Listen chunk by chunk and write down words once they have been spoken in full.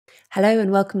Hello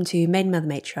and welcome to Maiden,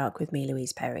 Matriarch with me,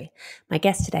 Louise. My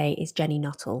guest today is Jenni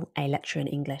Nuttall, a lecturer in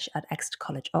English at Exeter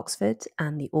College, Oxford,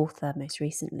 and the author, most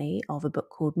recently, of a book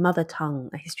called Mother Tongue,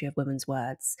 A History of Women's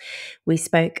Words. We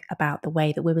spoke about the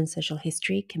way that women's social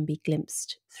history can be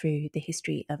glimpsed through the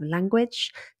history of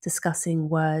language, discussing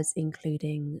words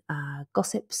including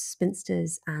gossips,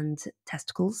 spinsters, and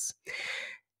testicles.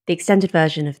 The extended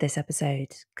version of this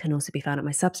episode can also be found at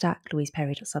my Substack,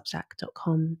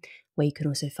 louiseperry.substack.com, where you can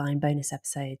also find bonus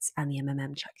episodes and the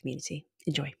MMM chat community.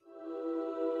 Enjoy.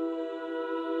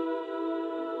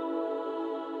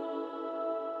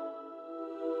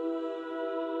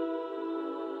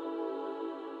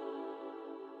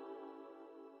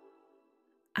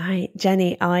 Hi,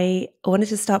 Jenni. I wanted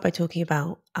to start by talking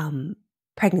about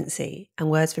pregnancy and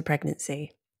words for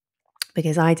pregnancy,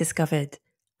 because I discovered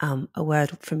a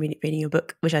word from reading your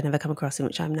book, which I'd never come across, and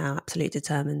which I'm now absolutely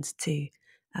determined to,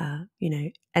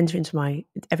 enter into my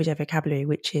everyday vocabulary,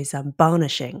 which is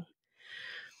varnishing.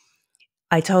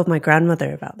 I told my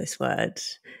grandmother about this word.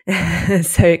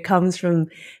 So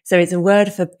it's a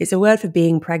word for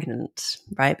being pregnant,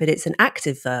 right? But it's an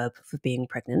active verb for being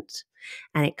pregnant.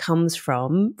 And it comes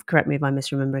from, correct me if I'm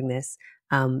misremembering this,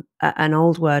 an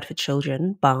old word for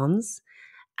children, barns.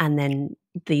 And then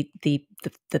the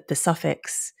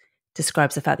suffix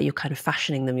describes the fact that you're kind of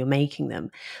fashioning them, you're making them.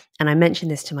 And I mentioned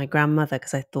this to my grandmother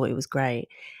because I thought it was great.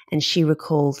 And she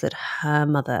recalled that her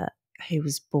mother, who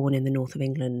was born in the north of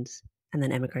England and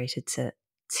then emigrated to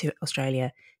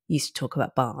Australia, used to talk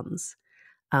about barns.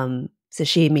 So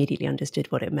she immediately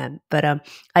understood what it meant. But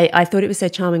I thought it was so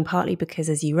charming, partly because,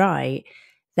 as you write,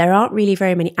 there aren't really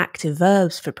very many active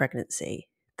verbs for pregnancy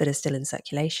that are still in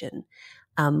circulation.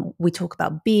 We talk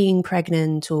about being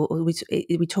pregnant, or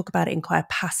we talk about it in quite a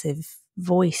passive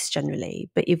voice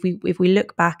generally. But if we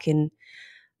look back in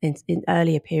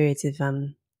earlier periods of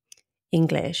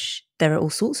English, there are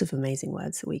all sorts of amazing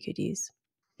words that we could use.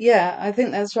 Yeah, I think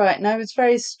that's right. And I was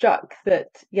very struck that,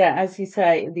 yeah, as you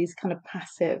say, these kind of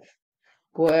passive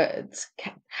words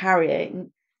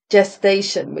carrying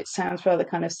gestation, which sounds rather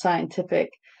kind of scientific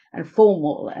and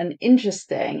formal and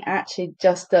interesting, actually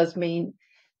just does mean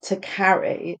to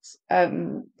carry.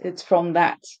 It's from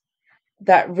that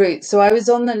root. So I was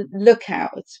on the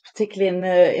lookout,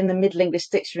 particularly in the Middle English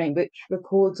Dictionary, which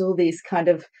records all these kind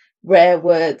of rare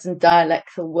words and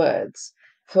dialectal words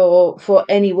for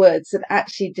any words that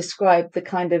actually describe the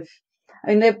kind of,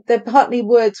 I mean, they're partly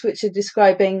words which are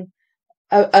describing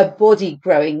a body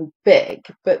growing big,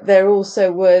 but they're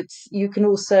also words you can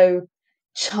also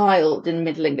child in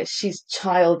Middle English. She's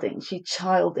childing, she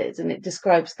childed, and it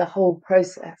describes the whole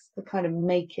process, the kind of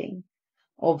making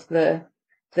of the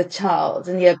child.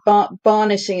 And yeah,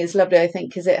 barnishing is lovely, I think,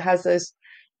 because it has those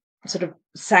sort of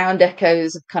sound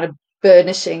echoes of kind of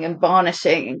burnishing and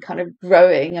varnishing and kind of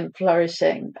growing and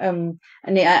flourishing. And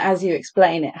yeah, as you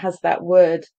explain, it has that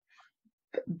word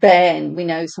bairn, we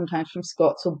know sometimes from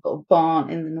Scots, or barn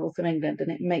in the north of England,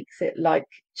 and it makes it like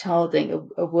childing,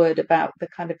 a word about the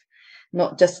kind of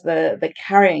not just the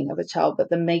carrying of a child, but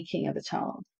the making of a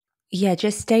child. Yeah,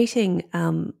 gestating,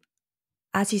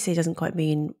 as you say, doesn't quite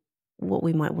mean what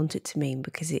we might want it to mean,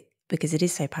 because it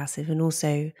is so passive, and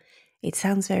also it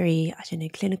sounds very, I don't know,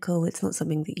 clinical. It's not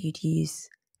something that you'd use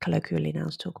colloquially now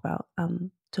to talk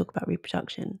about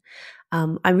reproduction.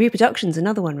 And reproduction's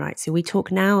another one, right? So we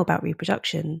talk now about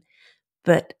reproduction,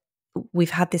 but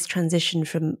we've had this transition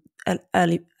from an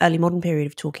early modern period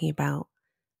of talking about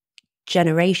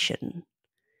generation.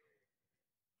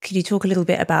 Could you talk a little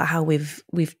bit about how we've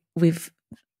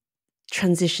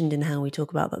transitioned in how we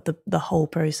talk about the whole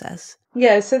process?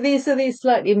 Yeah, so these are these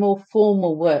slightly more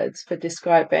formal words for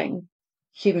describing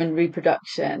human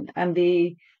reproduction, and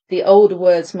the older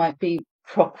words might be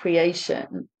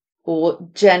procreation or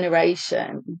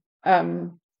generation,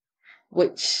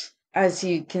 which, as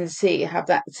you can see, have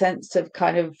that sense of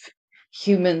kind of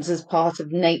humans as part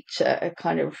of nature,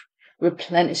 kind of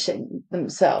replenishing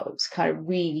themselves, kind of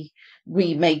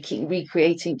remaking,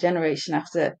 recreating generation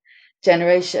after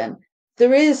generation.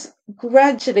 There is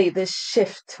gradually this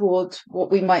shift towards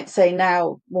what we might say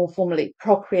now more formally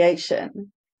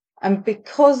procreation. And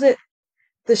because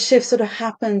the shift sort of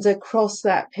happens across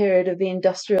that period of the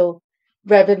Industrial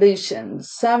Revolution,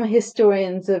 some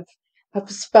historians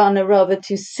have spun a rather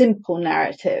too simple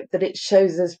narrative that it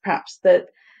shows us perhaps that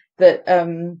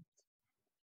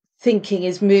thinking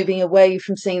is moving away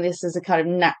from seeing this as a kind of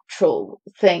natural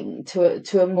thing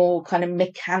to a more kind of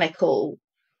mechanical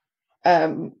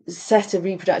set of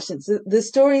reproductions. The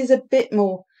story is a bit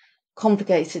more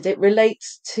complicated. It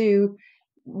relates to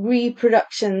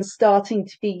reproduction starting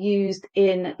to be used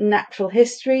in natural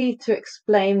history to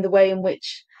explain the way in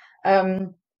which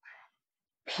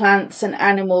plants and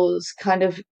animals kind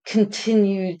of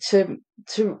continue to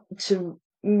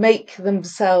make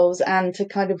themselves and to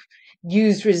kind of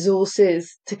use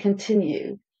resources to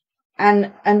continue.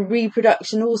 And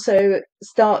reproduction also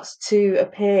starts to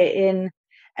appear in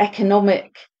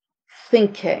economic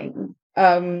thinking,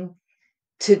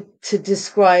 to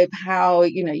describe how,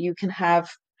 you know, you can have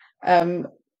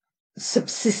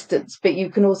subsistence, but you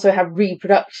can also have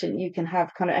reproduction. You can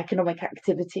have kind of economic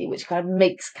activity, which kind of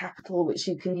makes capital, which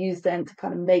you can use then to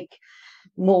kind of make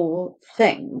more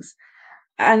things.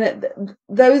 And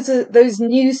those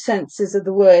new senses of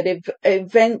the word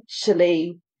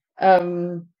eventually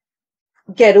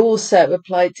get also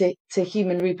applied to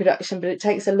human reproduction, but it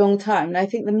takes a long time. And I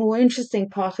think the more interesting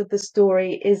part of the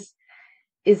story is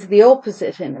the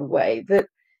opposite, in a way,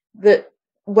 that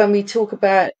when we talk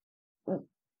about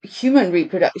human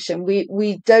reproduction,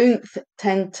 we don't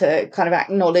tend to kind of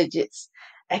acknowledge its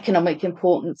economic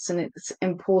importance and its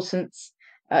importance,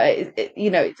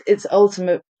 its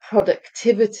ultimate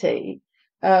productivity,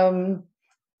 and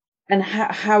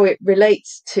how it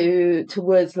relates to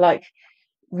words like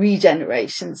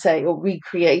regeneration, say, or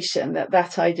recreation,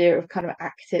 that idea of kind of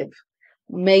active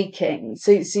making.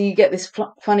 So you get this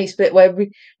funny split where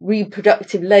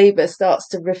reproductive labor starts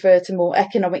to refer to more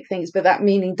economic things, but that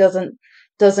meaning doesn't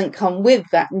come with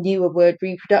that newer word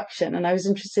reproduction. And I was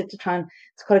interested to try, and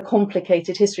it's quite a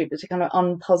complicated history, but to kind of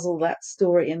unpuzzle that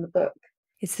story in the book.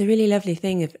 It's the really lovely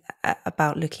thing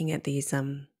about looking at these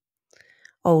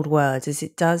old words, is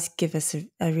it does give us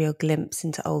a real glimpse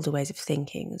into older ways of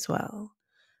thinking as well.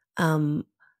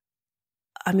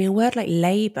 I mean, a word like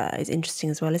labour is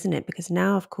interesting as well, isn't it? Because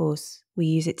now, of course, we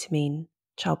use it to mean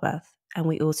childbirth, and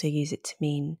we also use it to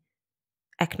mean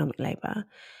economic labour.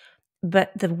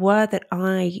 But the word that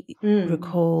I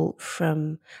recall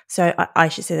from, so I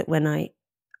should say that when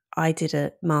I did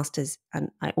a master's and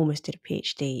I almost did a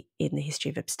PhD in the history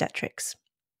of obstetrics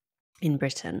in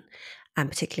Britain,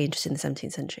 and particularly interested in the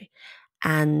 17th century.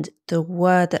 And the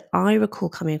word that I recall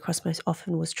coming across most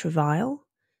often was travail.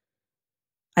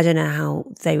 I don't know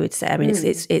how they would say. I mean,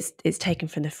 it's taken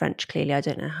from the French. Clearly, I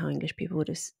don't know how English people would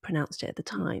have pronounced it at the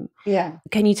time. Yeah.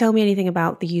 Can you tell me anything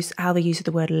about how the use of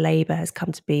the word labour has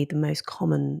come to be the most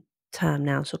common term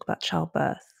now to talk about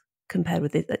childbirth, compared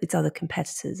with its other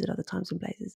competitors at other times and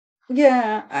places?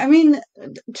 Yeah, I mean,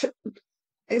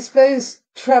 I suppose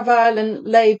travail and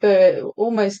labour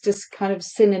almost just kind of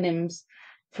synonyms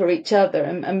for each other,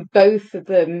 and both of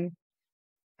them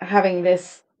having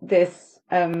this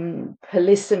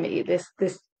polysemy,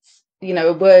 this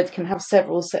a word can have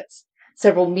several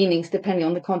meanings depending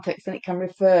on the context, and it can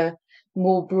refer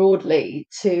more broadly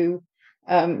to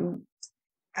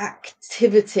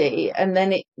activity, and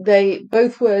then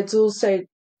both words also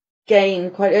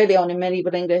gain quite early on in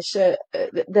medieval English.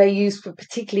 They're used for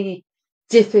particularly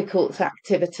difficult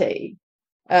activity,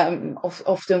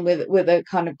 often with a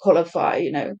kind of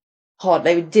qualifier, hard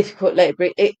labour, difficult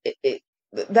labour.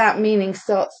 That meaning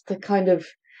starts to kind of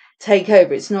take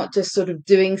over. It's not just sort of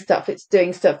doing stuff, it's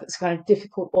doing stuff that's kind of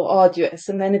difficult or arduous.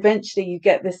 And then eventually you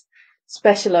get this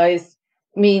specialised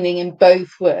meaning in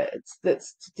both words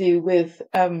that's to do with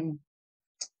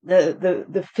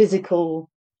the physical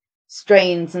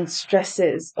strains and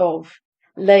stresses of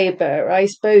labour. I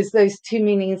suppose those two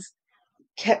meanings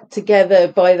kept together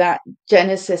by that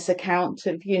Genesis account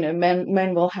of,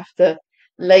 men will have to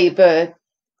labour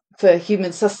for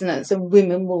human sustenance and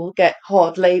women will get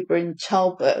hard labour in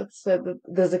childbirth. So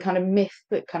there's a kind of myth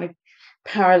that kind of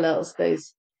parallels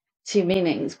those two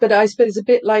meanings. But I suppose a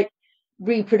bit like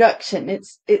reproduction,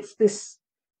 it's this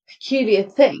peculiar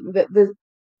thing that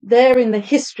there in the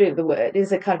history of the word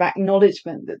is a kind of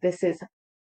acknowledgement that this is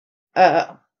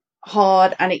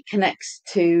hard, and it connects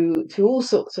to all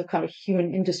sorts of kind of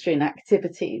human industry and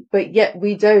activity, but yet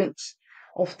we don't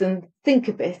often think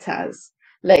of it as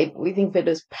labour. We think of it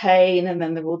as pain, and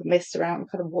then there are all the myths around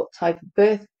kind of what type of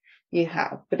birth you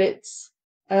have. But it's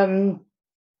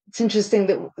interesting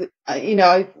that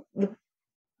I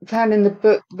found in the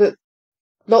book that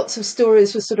lots of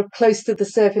stories were sort of close to the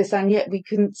surface, and yet we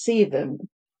couldn't see them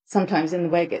sometimes in the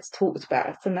way it gets talked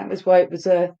about, and that was why it was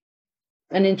an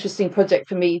interesting project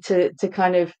for me to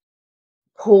kind of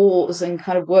pause and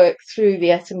kind of work through the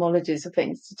etymologies of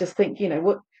things, to just think,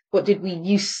 what did we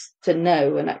used to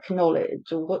know and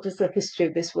acknowledge, or what does the history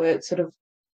of this word sort of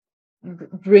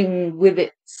bring with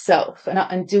itself,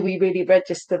 and do we really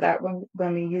register that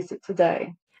when we use it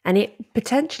today? And it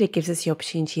potentially gives us the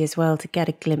opportunity as well to get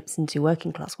a glimpse into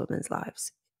working class women's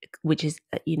lives, which is,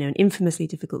 an infamously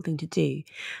difficult thing to do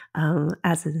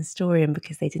as an historian,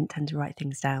 because they didn't tend to write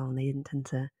things down. They didn't tend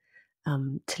to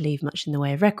leave much in the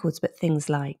way of records. But things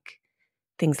like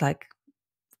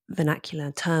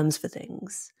vernacular terms for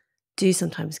things do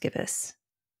sometimes give us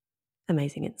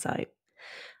amazing insight.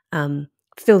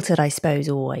 Filtered, I suppose,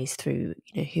 always through,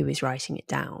 who is writing it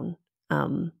down,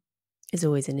 is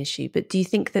always an issue. But do you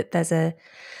think that there's a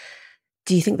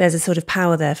sort of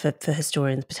power there for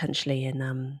historians potentially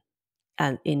in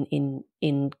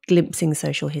glimpsing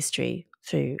social history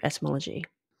through etymology?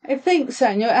 I think so,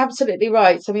 and you're absolutely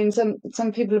right. I mean,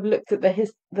 some people have looked at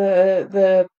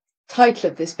the title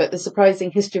of this book, The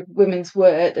Surprising History of Women's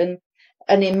Word, and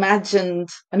imagined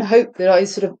and hoped that I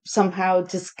sort of somehow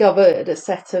discovered a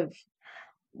set of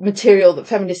material that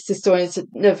feminist historians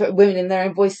for women in their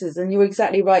own voices. And you're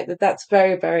exactly right that that's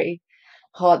very, very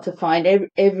hard to find.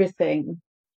 Everything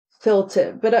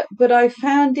filtered, but I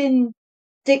found in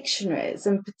dictionaries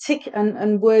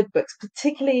and word books,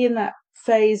 particularly in that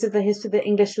phase of the history of the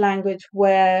English language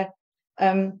where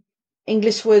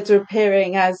English words are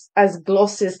appearing as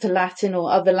glosses to Latin or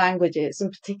other languages,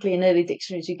 and particularly in early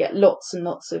dictionaries, you get lots and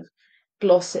lots of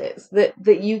glosses that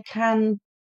you can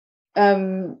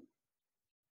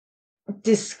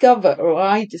discover, or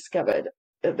I discovered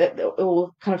that,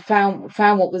 or kind of found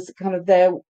what was kind of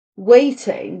there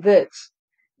waiting, that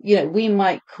we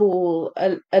might call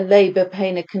a labour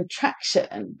pain a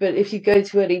contraction, but if you go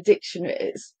to early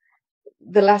dictionaries,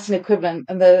 the Latin equivalent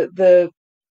and the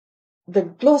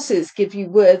glosses give you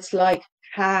words like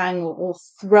hang or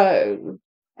throw,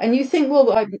 and you think,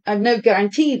 well, I've no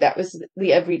guarantee that was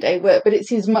the everyday word, but it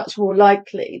seems much more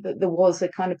likely that there was a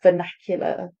kind of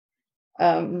vernacular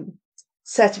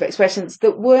set of expressions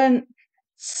that weren't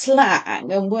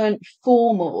slang and weren't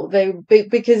formal.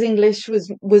 Because English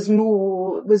was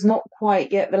not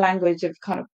quite yet the language of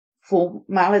kind of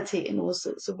formality in all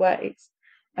sorts of ways.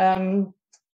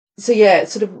 So yeah,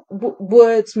 sort of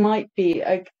words might be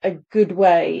a good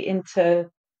way into,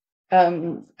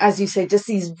 as you say, just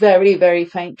these very, very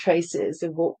faint traces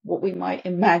of what we might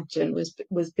imagine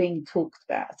was being talked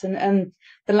about. And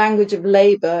the language of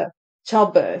labour,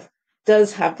 childbirth,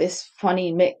 does have this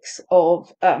funny mix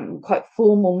of quite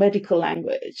formal medical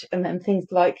language, and then things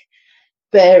like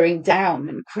bearing down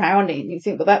and crowning. You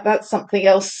think, well, that's something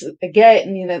else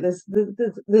again.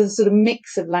 There's sort of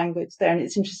mix of language there, and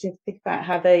it's interesting to think about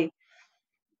how they,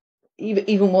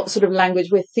 even what sort of language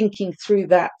we're thinking through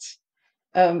that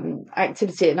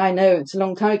activity. And I know it's a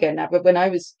long time ago now, but when I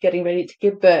was getting ready to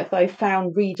give birth, I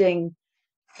found reading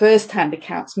first-hand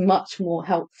accounts much more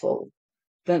helpful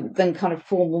than kind of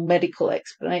formal medical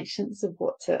explanations of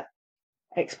what to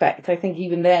expect. I think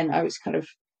even then I was kind of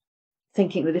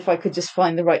thinking that if I could just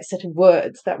find the right set of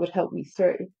words, that would help me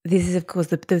through. This is, of course,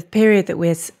 the period that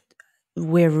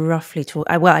we're roughly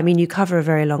talking. Well, I mean, you cover a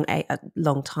very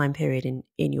long time period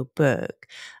in your book,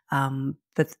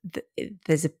 but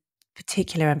there's a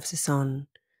particular emphasis on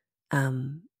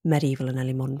medieval and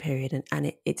early modern period,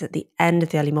 and it's at the end of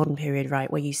the early modern period,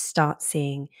 right, where you start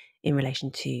seeing, in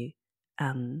relation to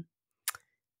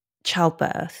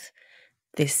childbirth,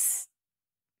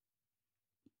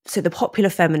 so the popular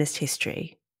feminist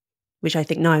history, which I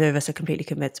think neither of us are completely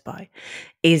convinced by,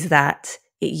 is that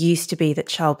it used to be that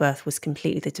childbirth was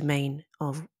completely the domain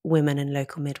of women and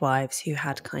local midwives who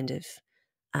had kind of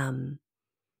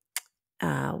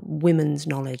women's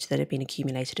knowledge that had been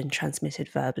accumulated and transmitted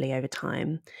verbally over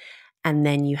time. And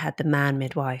then you had the man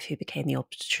midwife who became the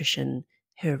obstetrician,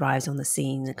 who arrives on the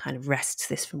scene and kind of wrests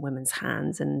this from women's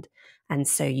hands. And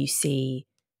so you see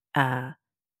one,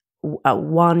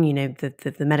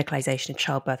 the medicalization of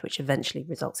childbirth, which eventually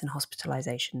results in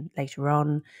hospitalization later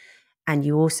on. And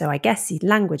you also, I guess, see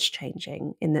language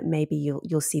changing, in that maybe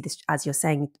you'll see this, as you're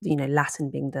saying,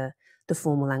 Latin being the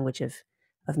formal language of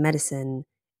medicine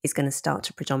is going to start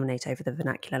to predominate over the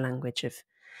vernacular language of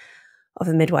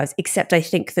the midwives. Except I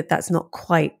think that that's not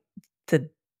quite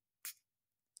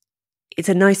it's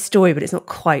a nice story, but it's not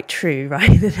quite true,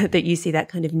 right? That you see that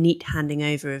kind of neat handing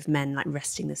over of men like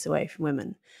wresting this away from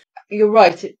women. You're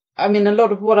right. I mean, a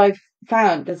lot of what I've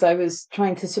found as I was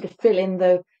trying to sort of fill in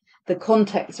the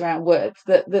context around words,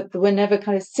 that there were never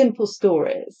kind of simple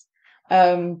stories.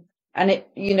 And it,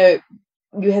 you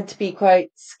had to be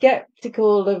quite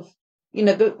skeptical of,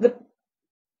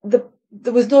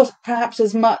 there was not perhaps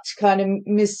as much kind of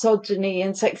misogyny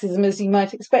and sexism as you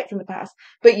might expect in the past,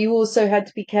 but you also had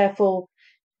to be careful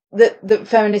that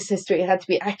feminist history had to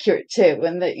be accurate too,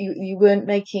 and that you weren't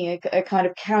making a kind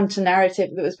of counter narrative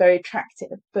that was very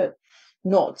attractive, but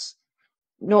not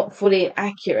fully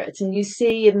accurate. And you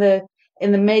see in the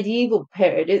medieval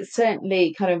period, it's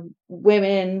certainly kind of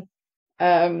women,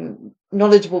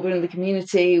 knowledgeable women in the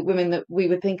community, women that we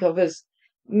would think of as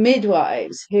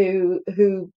midwives, who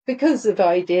because of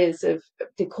ideas of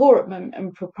decorum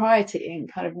and propriety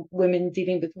and kind of women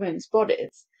dealing with women's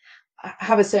bodies,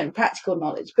 have a certain practical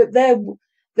knowledge, but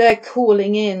they're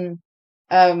calling in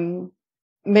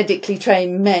medically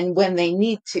trained men when they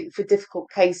need to for difficult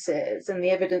cases, and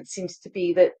the evidence seems to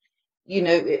be that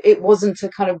it wasn't a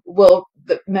kind of world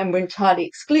that men were entirely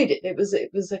excluded. It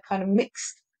was a kind of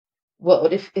mixed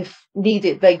world. If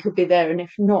needed, they could be there, and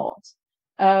if not,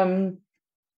 and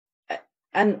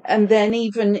then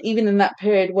even in that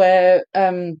period where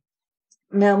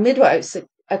male midwives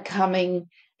are coming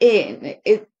in,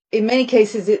 in many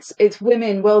cases it's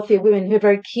women, wealthier women, who are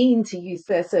very keen to use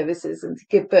their services and to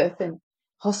give birth in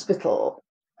hospital.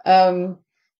 So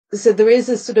there is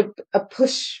a sort of a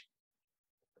push.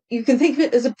 You can think of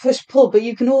it as a push-pull, but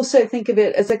you can also think of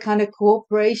it as a kind of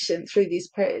cooperation through these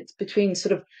periods between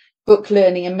sort of book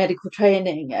learning and medical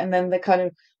training, and then the kind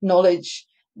of knowledge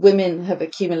women have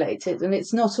accumulated. And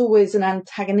it's not always an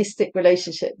antagonistic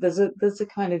relationship. There's a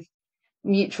kind of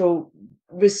mutual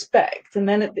respect. And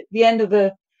then at the end of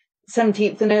the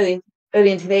 17th and early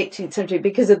into the 18th century,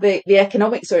 because of the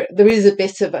economics, there is a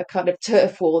bit of a kind of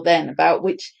turf war then about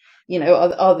which,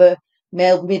 are the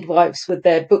male midwives with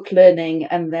their book learning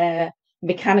and their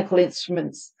mechanical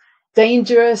instruments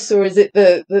dangerous, or is it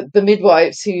the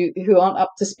midwives who aren't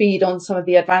up to speed on some of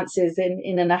the advances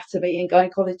in anatomy and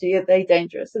gynecology? Are they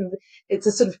dangerous? And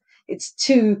it's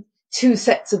two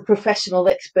sets of professional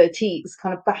expertise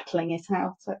kind of battling it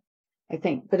out, I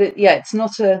think. But it's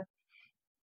not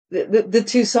the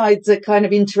two sides are kind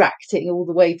of interacting all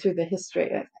the way through the history, I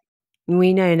think.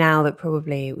 We know now that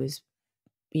probably it was,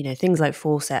 things like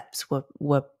forceps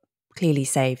were clearly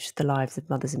saved the lives of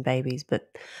mothers and babies, but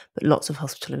lots of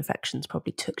hospital infections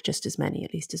probably took just as many,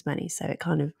 at least as many. So it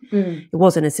kind of, it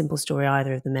wasn't a simple story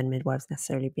either of the men midwives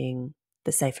necessarily being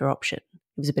the safer option.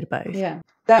 It was a bit of both. Yeah,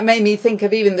 that made me think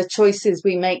of even the choices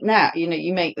we make now.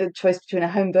 You make the choice between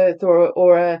a home birth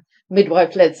or a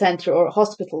midwife-led centre or a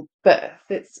hospital birth.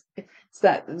 It's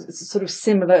sort of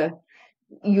similar.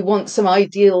 You want some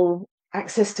ideal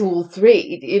access to all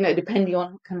three, depending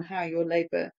on kind of how your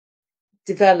labour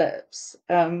develops.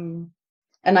 And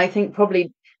I think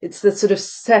probably it's the sort of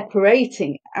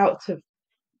separating out of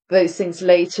those things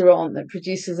later on that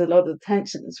produces a lot of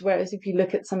tensions. Whereas if you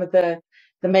look at some of the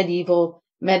medieval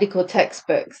medical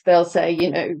textbooks, they'll say,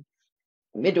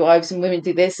 midwives and women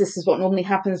do this is what normally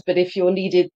happens, but if you're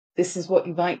needed, this is what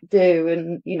you might do,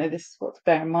 and this is what to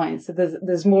bear in mind. So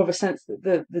there's more of a sense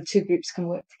that the two groups can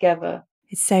work together.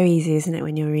 It's so easy, isn't it,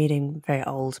 when you're reading very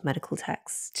old medical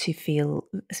texts, to feel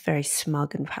very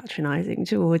smug and patronising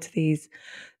towards these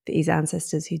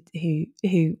ancestors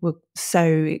who were so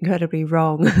incredibly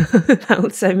wrong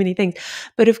about so many things.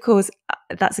 But of course,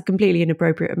 that's a completely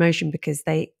inappropriate emotion, because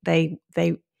they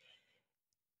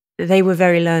were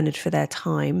very learned for their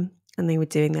time, and they were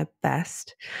doing their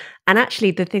best. And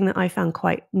actually, the thing that I found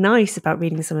quite nice about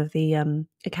reading some of the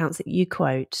accounts that you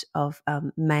quote of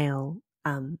male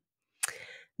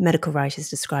medical writers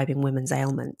describing women's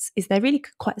ailments is they're really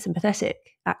quite sympathetic.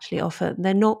 Actually, often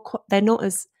they're not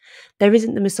as, there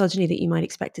isn't the misogyny that you might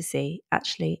expect to see,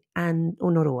 actually,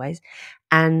 or not always.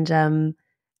 And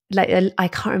I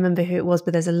can't remember who it was,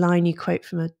 but there's a line you quote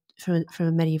from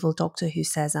a medieval doctor who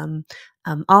says,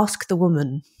 "Ask the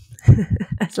woman."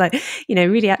 It's like,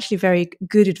 really actually very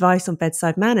good advice on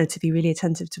bedside manner, to be really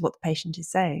attentive to what the patient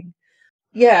is saying.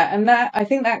 Yeah, and I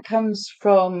think that comes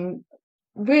from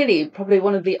really probably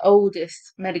one of the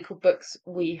oldest medical books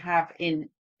we have in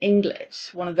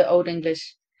English, one of the Old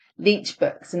English Leech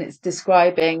books, and it's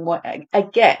describing what,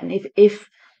 again, if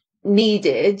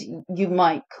needed, you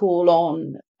might call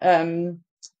on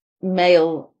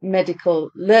male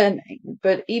medical learning.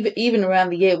 But even around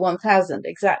the year 1000,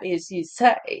 exactly as you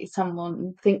say,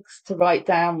 someone thinks to write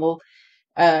down, well,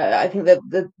 I think that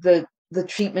the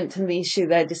treatment and the issue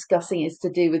they're discussing is to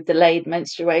do with delayed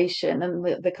menstruation and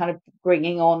the kind of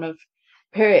bringing on of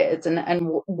periods and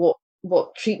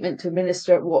what treatment to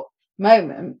administer at what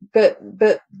moment. But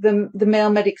the male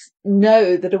medics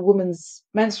know that a woman's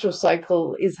menstrual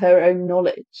cycle is her own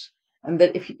knowledge, and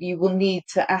that if you will need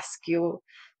to ask your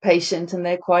patient, and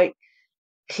they're quite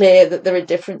clear that there are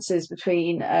differences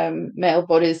between male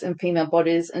bodies and female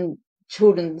bodies and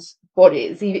children's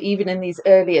bodies, even in these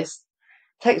earliest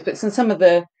textbooks. And some of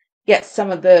the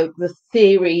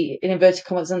theory, in inverted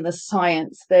commas, and the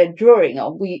science they're drawing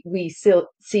on, we still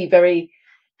see very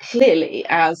clearly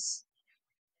as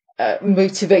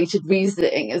motivated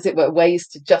reasoning, as it were, ways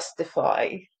to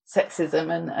justify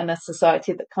sexism and a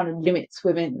society that kind of limits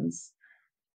women's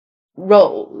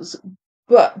roles.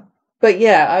 But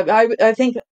yeah, I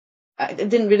think I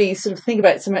didn't really sort of think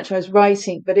about it so much when I was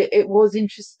writing, but it was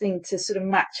interesting to sort of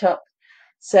match up,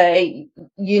 say,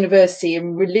 university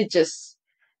and religious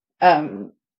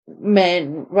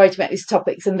men write about these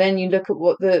topics, and then you look at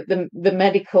what the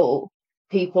medical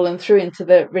people, and through into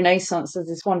the Renaissance, there's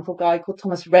this wonderful guy called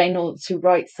Thomas Reynolds who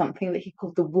writes something that he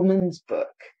called the Woman's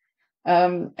Book,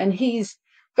 and he's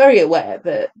very aware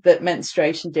that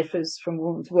menstruation differs from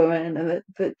woman to woman, and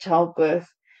that childbirth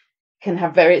can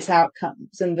have various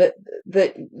outcomes, and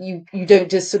that you don't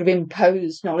just sort of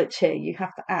impose knowledge here, you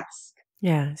have to ask.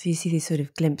 Yeah, so you see these sort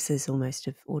of glimpses almost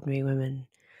of ordinary women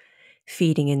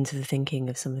feeding into the thinking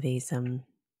of some of these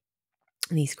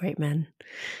great men.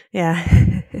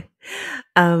 Yeah.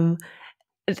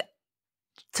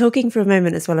 Talking for a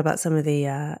moment as well about some of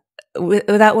the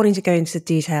without wanting to go into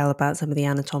detail about some of the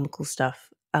anatomical stuff,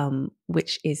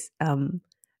 which is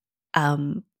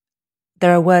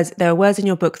there are words in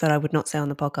your book that I would not say on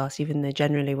the podcast, even though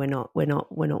generally we're not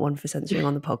one for censoring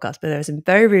on the podcast. But there are some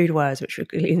very rude words which are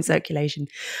clearly in circulation,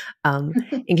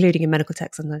 including in medical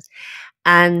texts sometimes,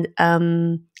 and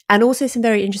also some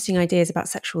very interesting ideas about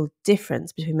sexual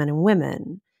difference between men and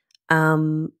women,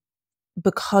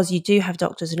 because you do have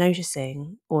doctors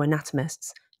noticing, or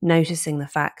anatomists noticing, the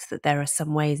fact that there are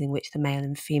some ways in which the male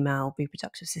and female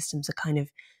reproductive systems are kind of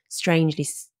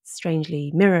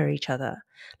strangely mirror each other,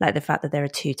 like the fact that there are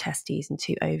 2 testes and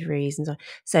 2 ovaries and so on.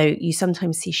 So you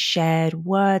sometimes see shared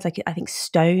words, like I think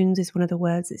stones is one of the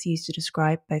words that's used to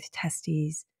describe both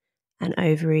testes and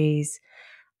ovaries,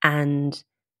 and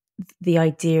the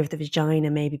idea of the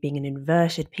vagina maybe being an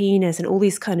inverted penis, and all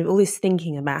this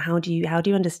thinking about how do you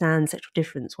understand sexual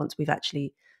difference once we've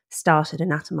actually started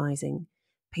anatomizing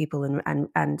people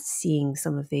and seeing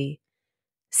some of the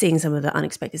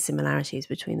unexpected similarities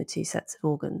between the 2 sets of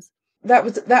organs.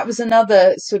 That was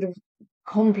another sort of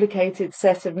complicated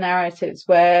set of narratives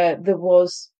where there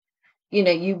was,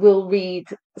 you will read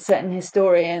certain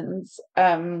historians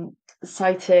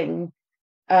citing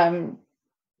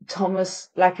Thomas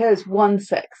Laqueur's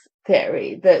one-sex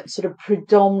theory, that sort of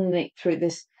predominate through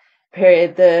this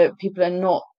period, the people are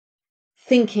not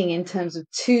thinking in terms of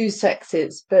 2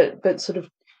 sexes, but sort of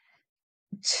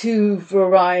 2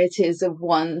 varieties of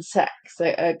one sex,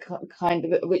 a kind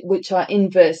of, which are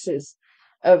inverses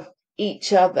of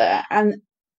each other.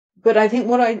 But I think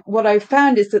what I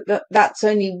found is that's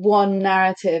only one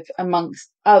narrative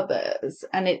amongst others,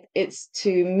 and it's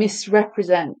to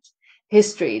misrepresent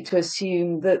history, to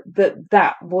assume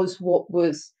that was what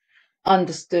was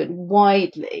understood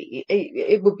widely.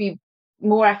 It would be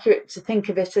more accurate to think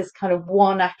of it as kind of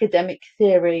one academic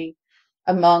theory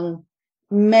among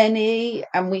many,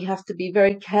 and we have to be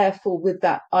very careful with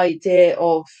that idea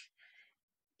of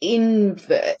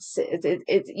inverse.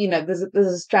 There's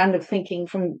a strand of thinking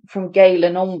from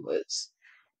Galen onwards,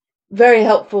 very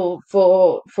helpful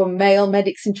for male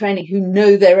medics in training who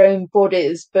know their own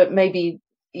bodies, but maybe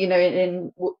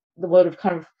in the world of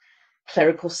kind of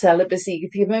clerical celibacy,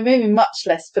 maybe much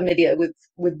less familiar with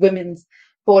women's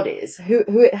bodies, who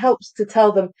it helps to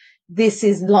tell them, this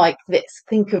is like this,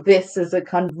 think of this as a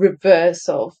kind of reverse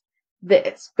of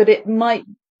this. But it might,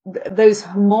 those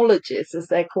homologies, as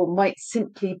they're called, might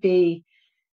simply be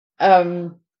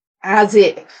as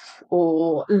if,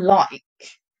 or like.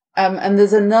 And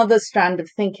there's another strand of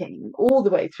thinking all the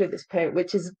way through this period,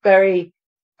 which is very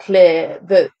clear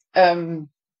that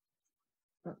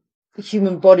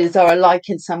human bodies are alike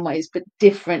in some ways, but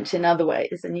different in other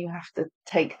ways, and you have to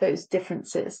take those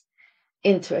differences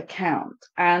into account.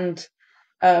 And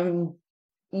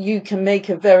you can make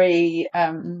a very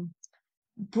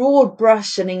broad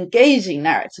brush and engaging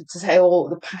narrative to say, oh,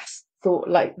 the past thought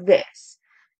like this.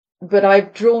 But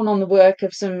I've drawn on the work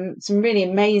of some really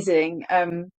amazing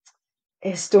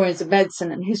historians of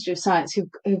medicine and history of science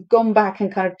who've gone back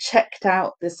and kind of checked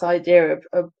out this idea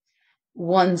of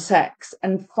one sex,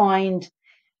 and find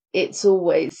it's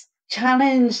always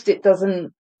challenged. It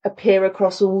doesn't appear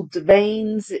across all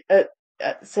domains at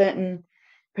certain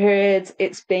periods.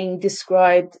 It's being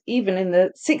described even in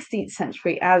the 16th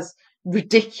century as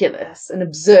ridiculous and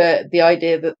absurd, the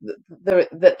idea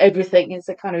that everything is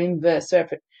a kind of inverse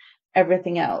of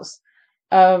everything else.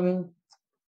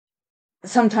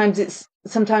 Sometimes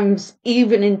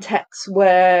even in texts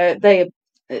where they,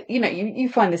 you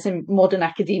find this in modern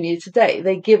academia today,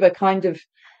 they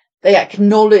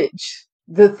acknowledge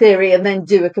the theory and then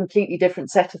do a completely different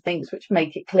set of things, which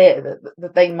make it clear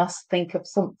that they must think of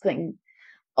something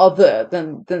other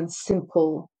than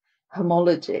simple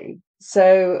homology.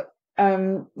 So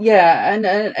and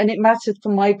it mattered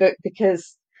for my book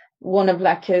because one of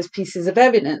Laqueur's pieces of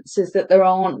evidence is that there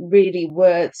aren't really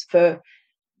words for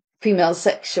female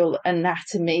sexual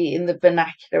anatomy in the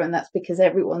vernacular, and that's because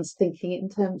everyone's thinking in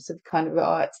terms of kind of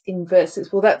it's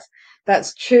inverses. Well,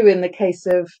 that's true in the case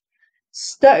of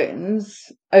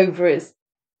stones, ovaries,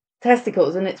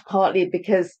 testicles, and it's partly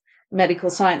because medical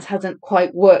science hasn't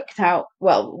quite worked out,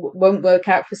 well, won't work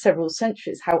out for several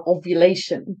centuries, how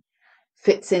ovulation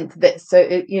fits into this. So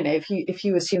if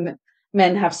you assume that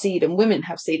men have seed and women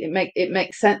have seed, it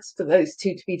makes sense for those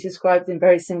two to be described in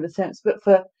very similar terms. But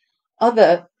for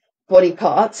other body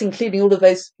parts, including all of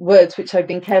those words which I've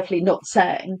been carefully not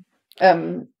saying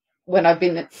when I've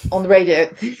been on the radio,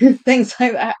 things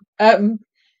like that,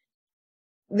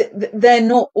 they're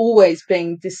not always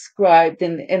being described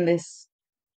in this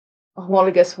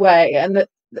homologous way, and that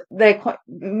they're quite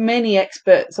many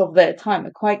experts of their time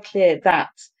are quite clear that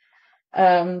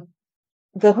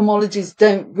the homologies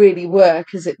don't really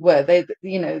work, as it were. They,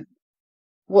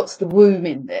 what's the womb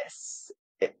in this?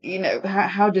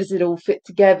 How does it all fit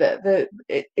together?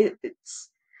 It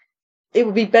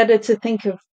would be better to think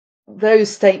of those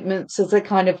statements as a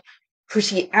kind of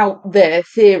pretty out there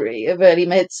theory of early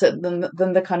medicine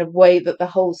than the kind of way that the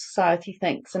whole society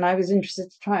thinks. And I was interested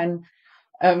to try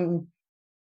and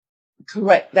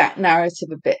correct that narrative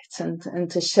a bit,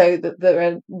 and to show that there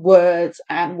are words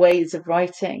and ways of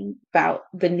writing about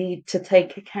the need to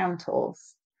take account of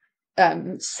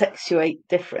sexuate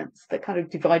difference, the kind of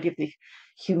dividing of the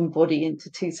human body into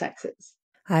two sexes.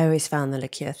 I always found the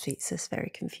Lequeur thesis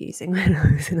very confusing when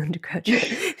I was an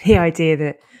undergraduate. The idea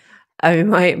that,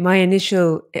 my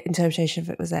initial interpretation of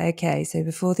it was that, okay, so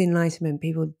before the Enlightenment,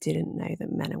 people didn't know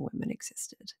that men and women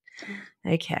existed.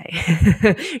 Okay.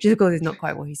 Which of course is not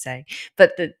quite what he's saying.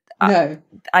 But No.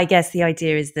 I guess the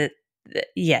idea is that,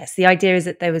 the idea is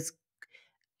that there was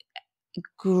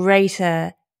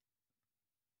greater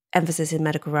emphasis in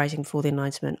medical writing for the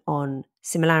Enlightenment on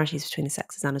similarities between the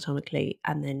sexes anatomically,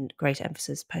 and then greater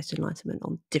emphasis post-Enlightenment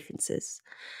on differences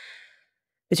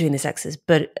between the sexes.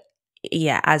 But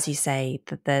yeah, as you say,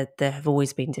 that there have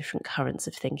always been different currents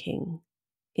of thinking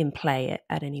in play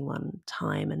at any one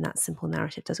time, and that simple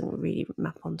narrative doesn't really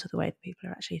map onto the way that people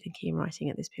are actually thinking and writing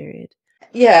at this period.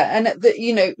 Yeah, and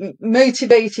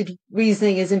motivated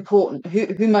reasoning is important.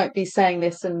 Who might be saying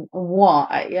this, and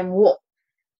why, and what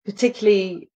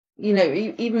particularly,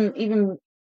 even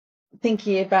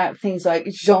thinking about things like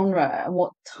genre and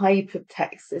what type of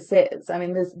text this is. I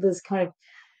mean, there's kind of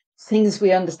things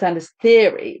we understand as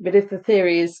theory, but if the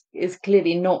theory is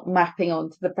clearly not mapping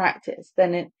onto the practice,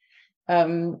 then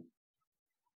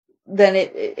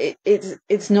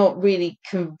it's not really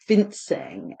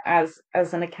convincing as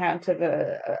an account of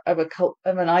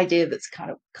an idea that's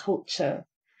kind of culture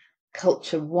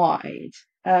wide.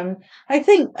 I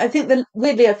think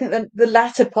that the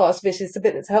latter part of it is the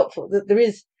bit that's helpful, that there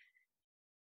is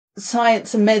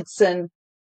science and medicine,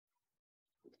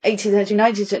 18th century,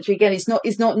 19th century, again, is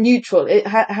not neutral. It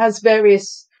has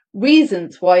various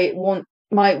reasons why it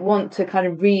might want to kind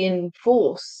of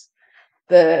reinforce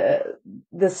the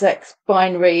sex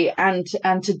binary and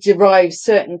to derive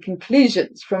certain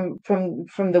conclusions from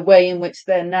the way in which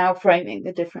they're now framing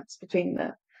the difference between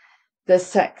the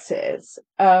sexes.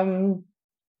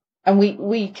 And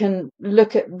we can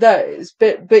look at those,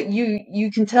 but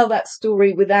you can tell that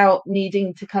story without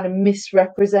needing to kind of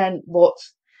misrepresent what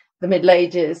the Middle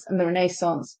Ages and the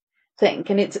Renaissance think.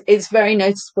 And it's very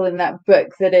noticeable in that book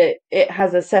that it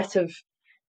has a set of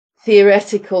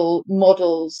theoretical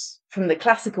models from the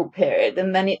classical period,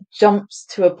 and then it jumps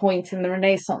to a point in the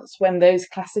Renaissance when those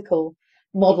classical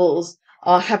models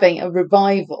are having a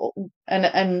revival,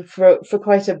 and for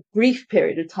quite a brief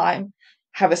period of time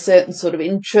have a certain sort of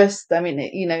interest. I mean,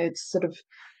 it's sort of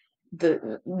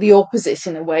the opposite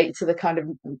in a way to the kind of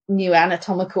new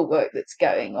anatomical work that's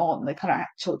going on, the kind of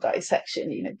actual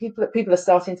dissection. People are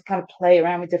starting to kind of play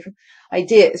around with different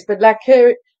ideas, but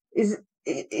Lacan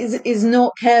is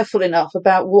not careful enough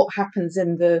about what happens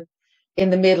in the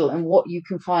middle and what you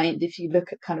can find if you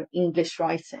look at kind of English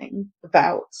writing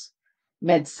about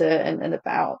medicine and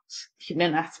about human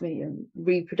anatomy and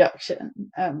reproduction.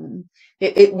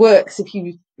 It works if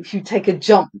you take a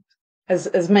jump,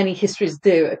 as many histories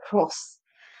do, across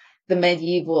the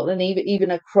medieval and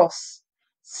even across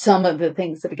some of the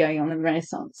things that are going on in the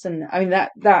Renaissance. And I mean,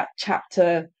 that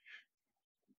chapter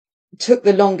took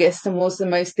the longest and was the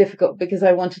most difficult, because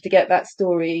I wanted to get that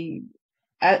story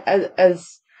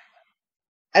as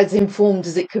informed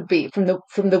as it could be from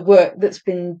the work that's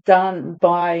been done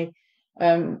by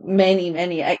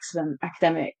many excellent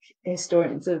academic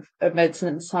historians of medicine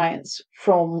and science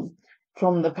from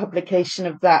the publication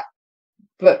of that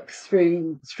book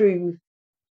through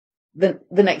the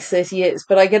next 30 years.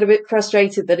 But I get a bit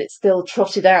frustrated that it's still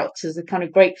trotted out as a kind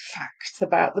of great fact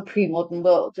about the pre-modern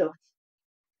world.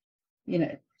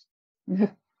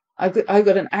 I've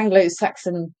got an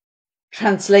Anglo-Saxon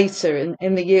translator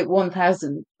in the year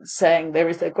 1000 saying there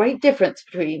is a great difference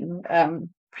between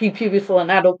prepubescent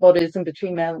and adult bodies and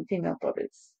between male and female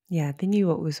bodies. Yeah, they knew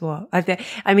what was what.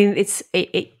 I mean,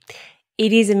 it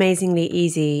is amazingly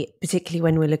easy, particularly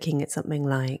when we're looking at something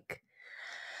like,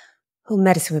 well,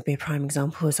 medicine would be a prime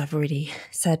example, as I've already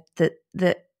said,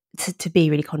 that to be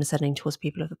really condescending towards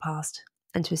people of the past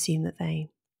and to assume that they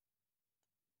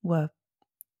were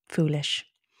foolish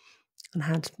and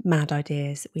had mad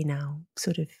ideas that we now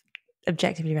sort of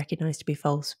objectively recognise to be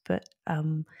false. But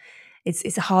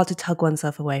it's hard to tug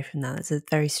oneself away from that. It's a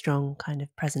very strong kind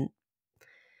of present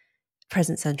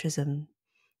centrism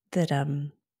that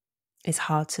is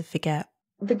hard to forget.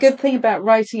 The good thing about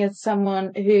writing as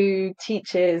someone who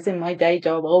teaches in my day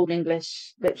job Old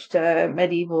English literature,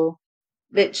 medieval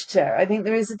literature, I think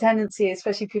there is a tendency,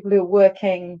 especially people who are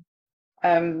working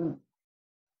 18th,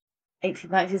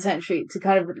 19th century, to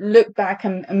kind of look back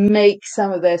and make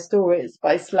some of their stories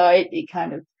by slightly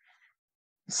kind of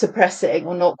suppressing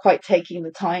or not quite taking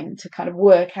the time to kind of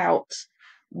work out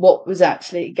what was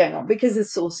actually going on, because the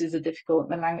sources are difficult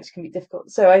and the language can be difficult.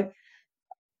 So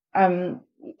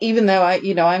even though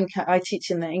I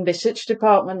teach in the English literature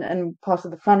department, and part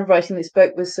of the fun of writing this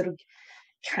book was sort of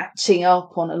catching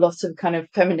up on a lot of kind of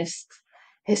feminist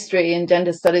history and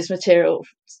gender studies material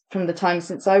from the time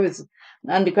since I was an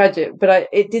undergraduate. But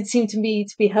it did seem to me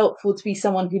to be helpful to be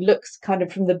someone who looks kind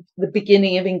of from the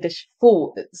beginning of English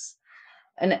forwards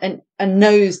and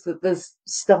knows that there's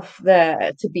stuff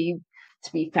there to be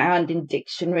found in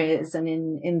dictionaries and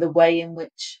in the way in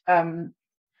which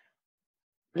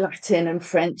Latin and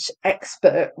French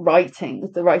expert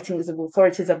writings, the writings of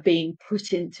authorities, are being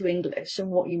put into English, and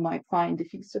what you might find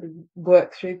if you sort of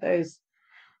work through those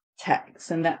texts,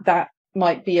 and that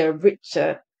might be a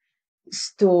richer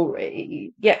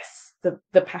story. Yes,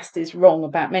 the past is wrong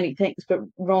about many things, but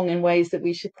wrong in ways that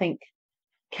we should think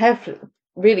carefully,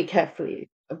 really carefully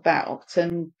about.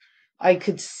 And I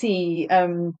could see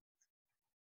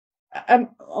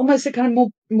almost a kind of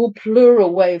more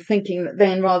plural way of thinking that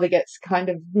then rather gets kind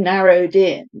of narrowed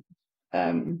in.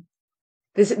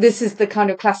 This is the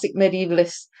kind of classic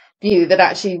medievalist view that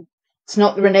actually it's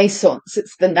not the Renaissance,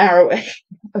 it's the narrowing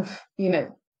of,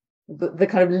 the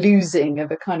kind of losing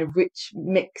of a kind of rich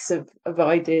mix of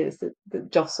ideas that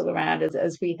jostle around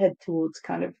as we head towards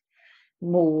kind of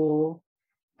more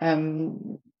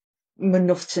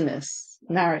monotonous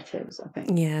narratives, I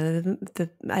think. Yeah,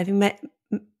 I think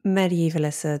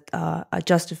medievalists are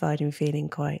justified in feeling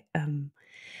quite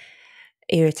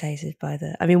irritated by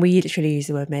the. I mean, we literally use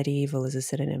the word medieval as a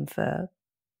synonym for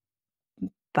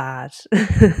bad,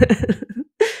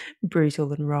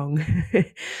 brutal, and wrong.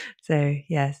 So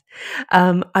yes,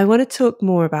 I want to talk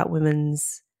more about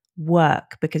women's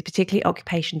work, because particularly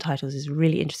occupation titles is a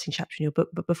really interesting chapter in your book.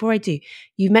 But before I do,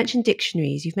 you've mentioned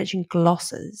dictionaries, you've mentioned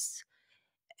glosses.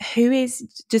 Who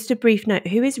is, just a brief note,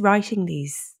 who is writing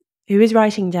these? Who is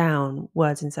writing down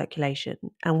words in circulation,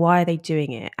 and why are they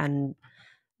doing it? And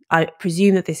I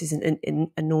presume that this is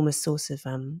an enormous source of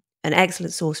an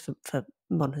excellent source for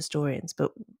modern historians.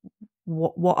 But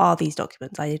what are these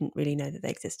documents? I didn't really know that they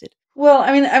existed. Well,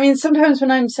 I mean, sometimes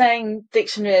when I'm saying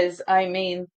dictionaries, I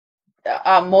mean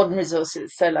modern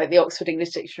resources, so like the Oxford English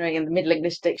Dictionary and the Middle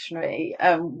English Dictionary,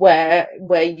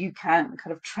 where you can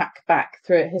kind of track back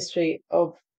through a history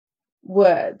of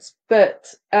words. But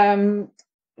from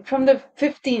the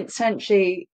 15th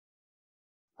century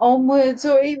onwards,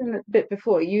 or even a bit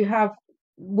before, you have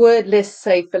word lists,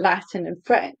 say, for Latin and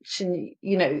French, and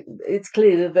it's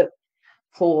clear that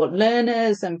for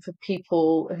learners and for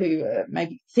people who are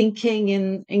maybe thinking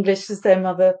in English as their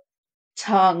mother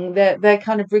tongue, they're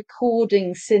kind of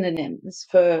recording synonyms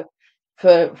for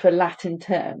Latin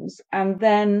terms. And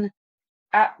then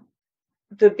at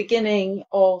the beginning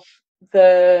of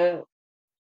the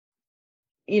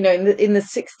in the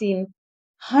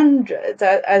 1600s,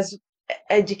 as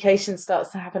education starts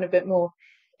to happen a bit more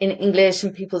in English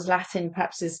and people's Latin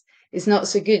perhaps is not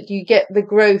so good, you get the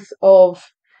growth of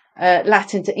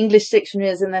Latin to English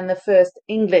dictionaries, and then the first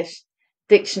English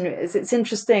dictionaries. It's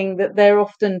interesting that they're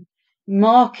often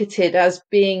marketed as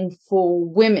being for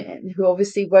women who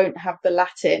obviously won't have the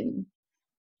Latin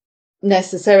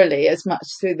necessarily as much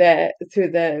through their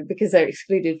because they're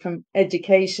excluded from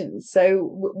education. So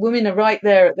women are right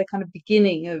there at the kind of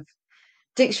beginning of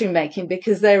dictionary making,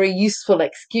 because they're a useful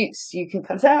excuse. You can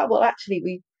kind of say, well,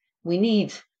 actually we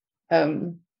need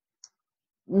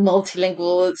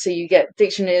multilingual, so you get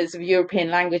dictionaries of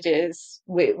European languages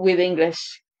with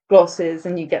English glosses,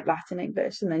 and you get Latin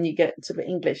English, and then you get sort of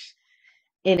English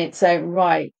in its own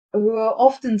right, who are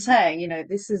often saying,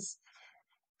 this is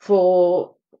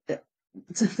for,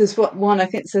 there's what one I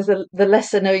think says, the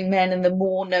lesser knowing men and the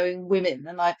more knowing women.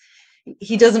 And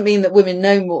he doesn't mean that women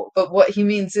know more, but what he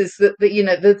means is that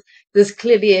that there's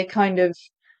clearly a kind of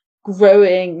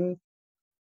growing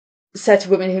set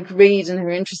of women who can read and who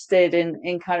are interested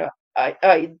in kind of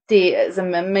ideas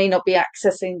and may not be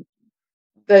accessing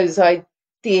those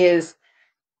ideas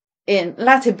in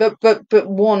Latin, but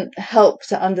want help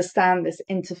to understand this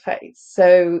interface.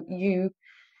 So you've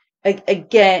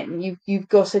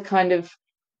got a kind of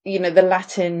the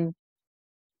Latin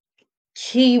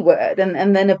keyword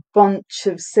and then a bunch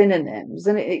of synonyms,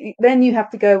 and then you have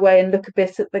to go away and look a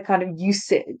bit at the kind of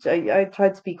usage. I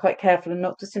tried to be quite careful and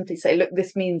not to simply say, look,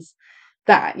 this means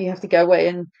that. You have to go away,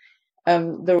 and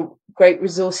there are great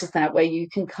resources now where you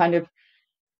can kind of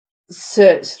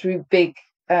search through big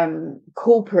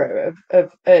corpora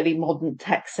of early modern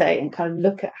text, say, and kind of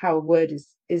look at how a word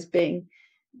is being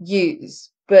used.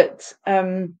 But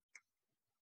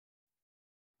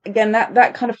again,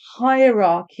 that kind of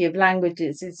hierarchy of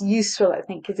languages is useful, I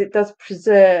think, because it does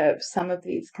preserve some of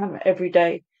these kind of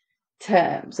everyday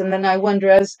terms. And then I wonder,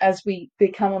 as we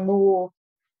become a more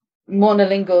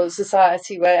monolingual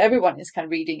society where everyone is kind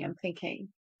of reading and thinking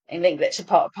in English,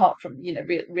 apart from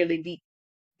really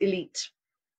elite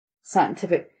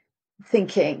scientific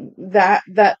thinking, that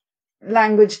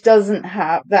language doesn't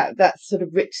have that sort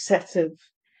of rich set of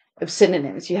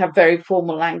synonyms. You have very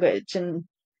formal language, and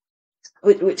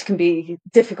which can be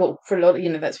difficult for a lot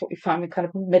of, that's what we find with kind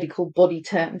of medical body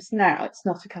terms now. It's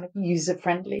not a kind of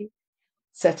user-friendly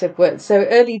set of words. So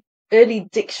early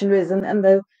dictionaries and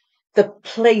the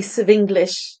place of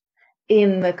English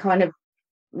in the kind of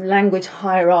language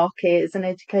hierarchies and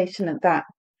education at that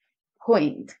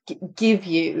point give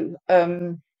you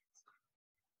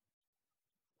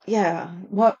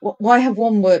why have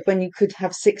one word when you could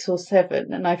have 6 or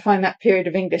 7? And I find that period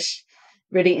of English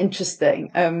really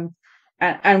interesting.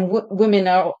 And women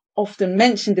are often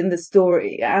mentioned in the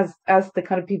story as the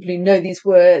kind of people who know these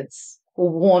words, or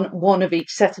one of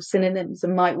each set of synonyms,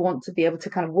 and might want to be able to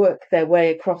kind of work their way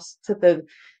across to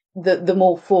the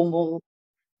more formal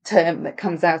term that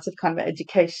comes out of kind of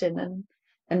education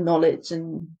and knowledge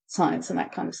and science and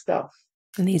that kind of stuff.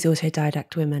 And these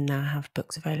autodidact women now have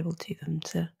books available to them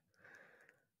to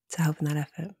help in that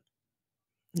effort.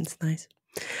 That's nice.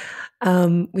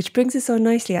 Which brings us on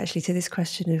nicely, actually, to this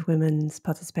question of women's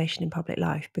participation in public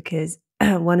life, because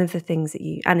one of the things that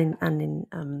you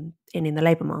in the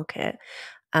labour market,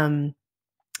 one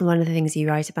of the things you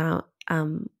write about,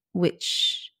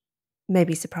 which may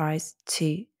be a surprise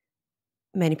to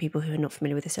many people who are not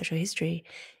familiar with the social history,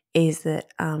 is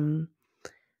that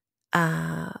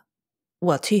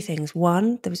two things.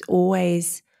 One, there was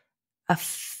always a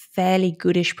fairly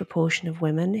goodish proportion of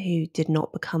women who did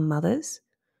not become mothers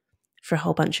for a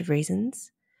whole bunch of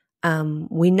reasons.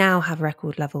 We now have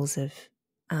record levels of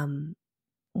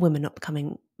women not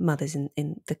becoming mothers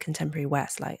in the contemporary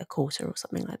West, like a quarter or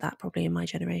something like that, probably in my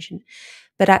generation.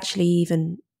 But actually,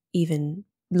 even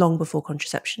long before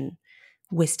contraception,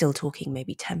 we're still talking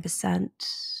maybe 10%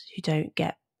 who don't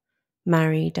get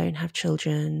married, don't have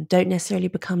children, don't necessarily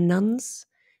become nuns.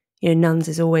 Nuns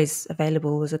is always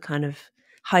available as a kind of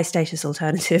high status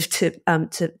alternative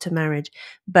to marriage.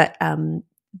 But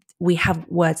we have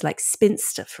words like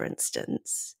spinster, for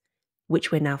instance,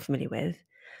 which we're now familiar with,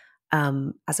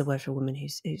 as a word for a woman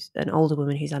who's an older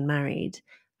woman who's unmarried,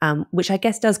 which I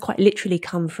guess does quite literally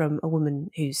come from a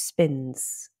woman who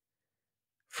spins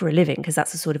for a living, because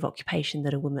that's the sort of occupation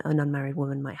that an unmarried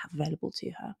woman might have available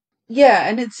to her. Yeah,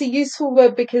 and it's a useful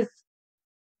word because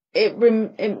it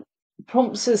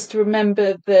prompts us to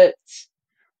remember that,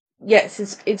 yes,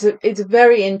 it's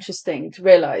very interesting to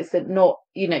realise that not,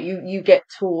 you get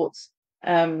taught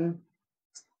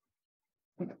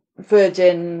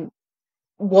virgin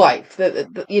wife,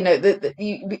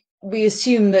 that we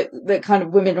assume that kind of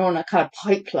women are on a kind of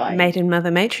pipeline. Maiden,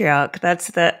 mother, matriarch. That's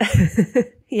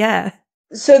the yeah.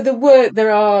 So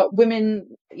there are women,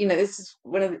 this is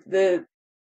one of the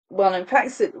well-known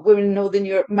facts, that women in Northern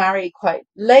Europe marry quite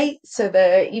late. So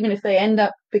even if they end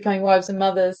up becoming wives and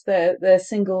mothers, they're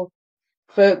single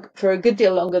for a good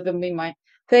deal longer than we might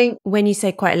think. When you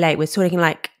say quite late, we're talking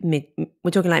like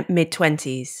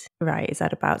mid-20s, right? Is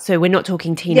that about? So we're not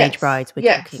talking teenage brides.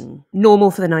 We're talking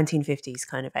normal for the 1950s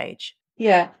kind of age.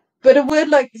 Yeah. But a word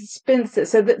like spinster,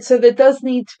 so there does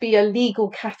need to be a legal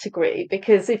category,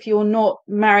 because if you're not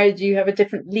married, you have a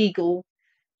different legal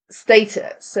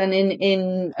status. And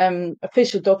in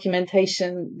official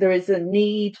documentation, there is a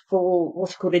need for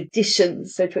what are called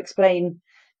additions. So to explain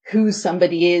who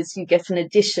somebody is, you get an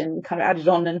addition kind of added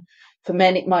on. And for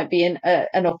men, it might be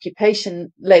an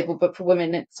occupation label, but for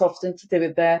women, it's often to do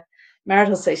with their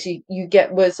marital status. You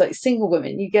get words like single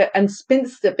women, and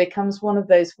spinster becomes one of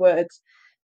those words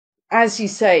as you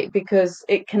say, because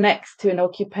it connects to an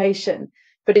occupation.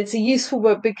 But it's a useful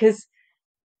word because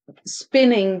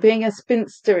spinning, being a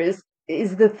spinster, is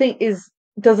the thing, is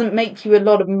doesn't make you a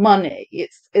lot of money.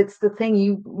 It's the thing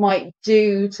you might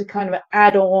do to kind of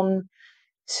add on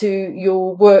to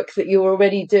your work that you're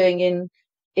already doing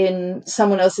in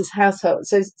someone else's household.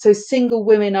 So single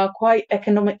women are quite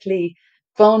economically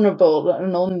vulnerable,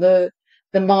 and on the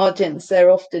margins, they're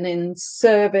often in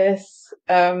service.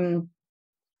 There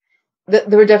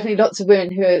are definitely lots of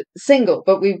women who are single,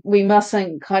 but we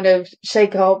mustn't kind of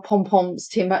shake our pom poms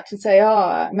too much and say,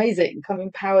 amazing, kind of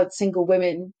empowered single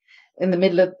women in the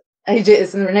Middle of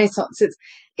Ages and the Renaissance.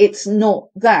 It's not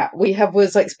that. We have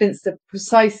words like spinster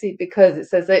precisely because it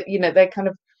says that, they're kind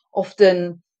of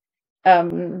often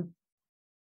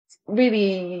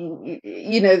really,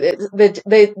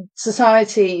 the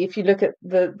society, if you look at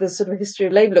the sort of history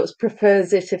of labour laws,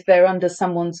 prefers it if they're under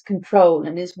someone's control,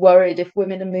 and is worried if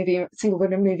single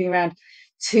women are moving around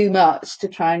too much to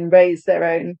try and raise their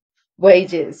own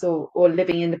wages or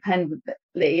living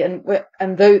independently,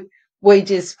 and those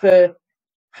wages for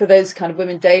those kind of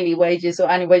women, daily wages or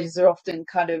annual wages, are often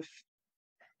kind of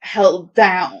held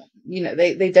down.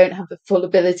 They don't have the full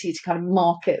ability to kind of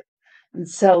market and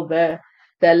sell their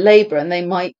labor, and they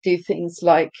might do things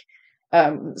like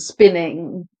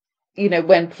spinning,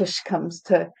 when push comes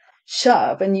to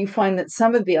shove. And you find that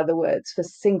some of the other words for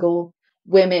single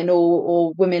women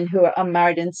or women who are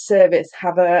unmarried in service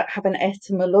have an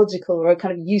etymological or a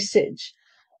kind of usage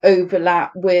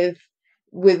overlap with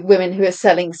women who are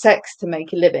selling sex to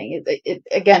make a living.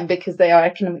 Again, because they are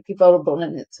economically vulnerable,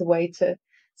 and it's a way to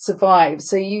survive.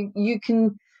 So you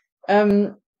can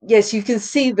yes, you can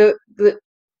see that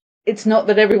it's not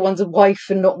that everyone's a wife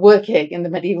and not working in the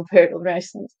medieval period or the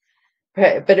Renaissance,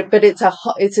 but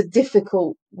it's a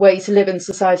difficult way to live, and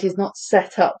society is not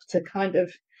set up to kind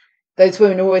of, those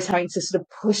women are always having to sort of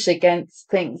push against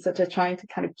things that are trying to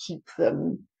kind of keep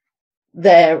them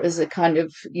there as a kind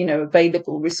of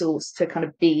available resource to kind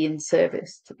of be in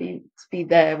service, to be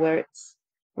there where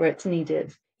it's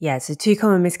needed. Yeah, so two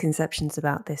common misconceptions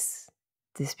about this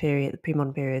period, the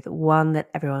pre-modern period. One,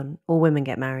 that all women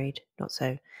get married, not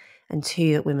so. And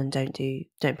two, that women don't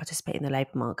participate in the labour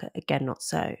market, again, not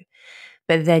so.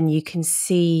 But then you can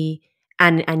see,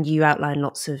 and you outline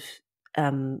lots of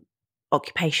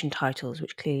occupation titles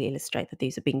which clearly illustrate that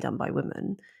these are being done by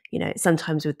women.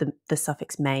 Sometimes with the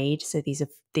suffix "maid," so these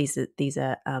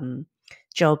are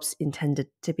jobs intended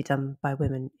to be done by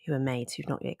women who are maids who've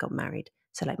not yet got married.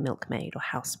 So like milkmaid or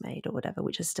housemaid or whatever,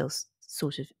 which is still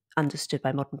sort of understood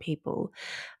by modern people.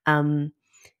 And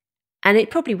it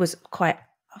probably was quite,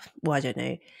 well, I don't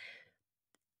know.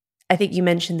 I think you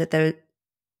mentioned that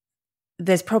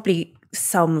there's probably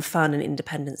some fun and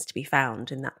independence to be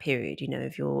found in that period.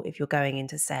 If you're going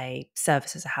into, say,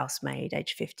 service as a housemaid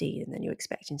age 15, and then you're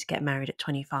expecting to get married at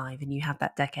 25, and you have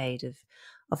that decade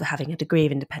of having a degree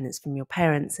of independence from your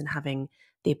parents and having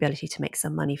the ability to make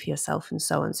some money for yourself and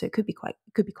so on. So it could be quite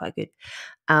good.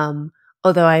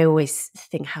 Although I always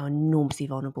think how enormously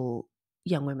vulnerable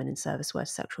young women in service were to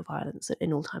sexual violence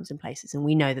in all times and places. And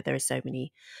we know that there are so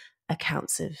many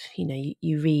accounts of,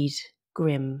 you read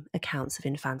grim accounts of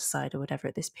infanticide or whatever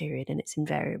at this period, and it's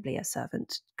invariably a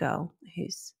servant girl who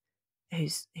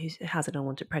has an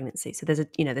unwanted pregnancy. So there's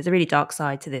a really dark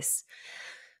side to this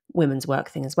women's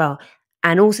work thing as well.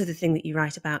 And also the thing that you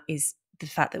write about is the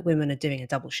fact that women are doing a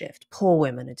double shift. Poor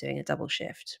women are doing a double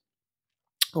shift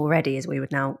already, as we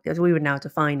would now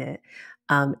define it,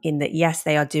 in that, yes,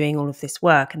 they are doing all of this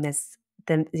work, and there's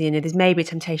maybe a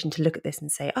temptation to look at this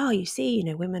and say, you see,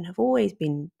 women have always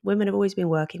been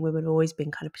working, women have always been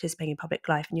kind of participating in public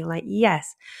life. And you're like,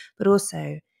 yes, but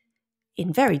also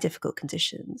in very difficult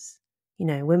conditions.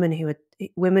 Women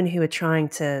who are trying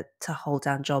to hold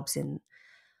down jobs in,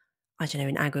 I don't know,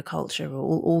 in agriculture,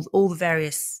 or all the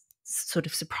various sort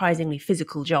of surprisingly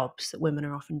physical jobs that women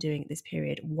are often doing at this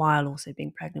period, while also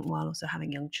being pregnant, while also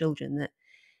having young children. That,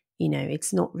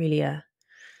 it's not really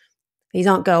these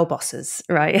aren't girl bosses,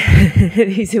 right?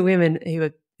 These are women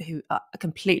who are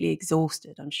completely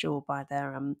exhausted, I'm sure, by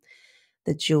their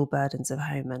the dual burdens of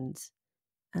home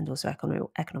and also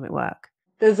economic work.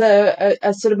 There's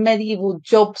a sort of medieval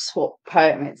job swap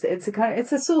poem.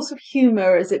 It's a source of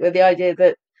humour, as it were, the idea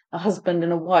that a husband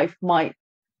and a wife might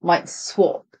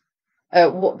swap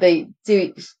what they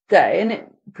do each day, and it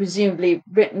presumably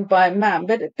written by a man.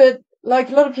 But like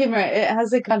a lot of humour, it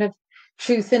has a kind of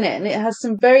truth in it, and it has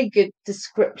some very good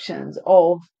descriptions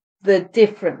of the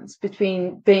difference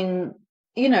between being,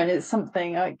 and it's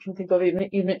something I can think of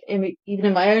even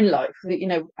in my own life.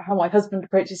 How my husband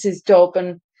approaches his job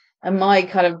and my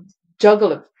kind of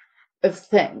juggle of of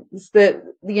things that,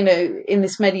 you know, in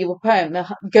this medieval poem, they're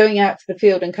going out to the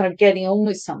field and kind of getting on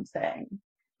with something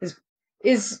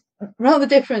is rather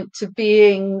different to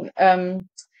being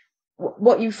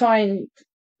what you find,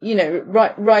 you know,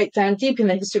 right down deep in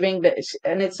the history of English,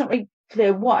 and it's not really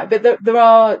clear why, but there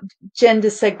are gender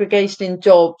segregation in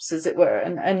jobs, as it were,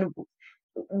 and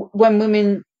when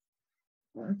women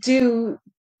do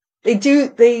they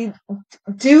do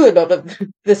a lot of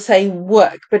the same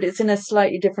work, but it's in a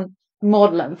slightly different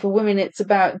model. And for women, it's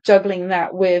about juggling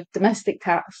that with domestic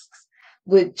tasks,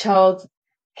 with child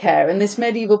care. And this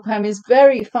medieval poem is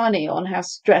very funny on how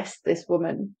stressed this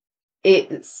woman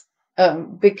is,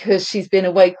 because she's been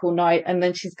awake all night and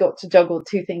then she's got to juggle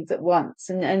two things at once.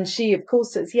 And she, of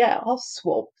course, says, "Yeah, I'll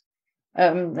swap."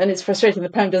 And it's frustrating. The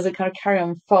poem doesn't kind of carry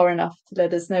on far enough to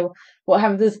let us know what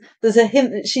happened. There's a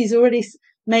hint that she's already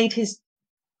made his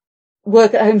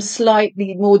work at home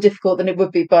slightly more difficult than it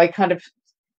would be by kind of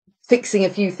fixing a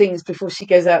few things before she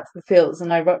goes out to the fields.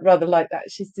 And I rather like that.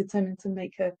 She's determined to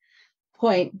make her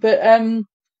point. But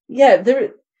yeah,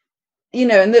 you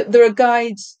know, and there are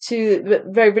guides to the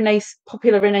very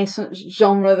popular Renaissance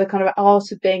genre, the kind of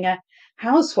art of being a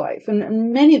housewife,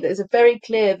 and many of those are very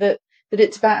clear that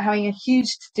it's about having a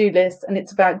huge to-do list, and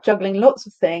it's about juggling lots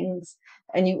of things,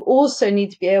 and you also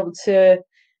need to be able to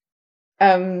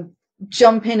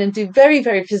jump in and do very,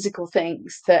 very physical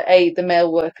things to aid the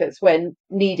male workers when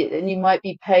needed, and you might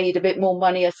be paid a bit more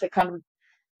money as a kind of,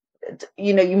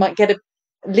 you know, you might get a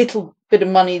little bit of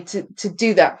money to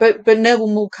do that, but no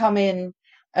one will come in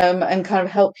and kind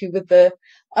of help you with the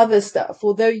other stuff.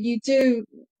 Although you do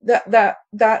that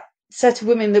set of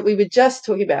women that we were just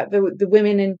talking about, the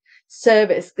women in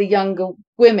service, the younger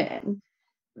women,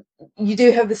 you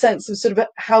do have the sense of sort of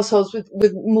households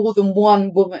with more than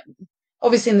one woman.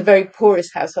 Obviously, in the very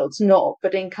poorest households, not,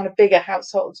 but in kind of bigger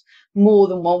households, more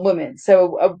than one woman.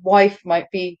 So a wife might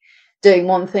be doing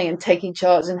one thing and taking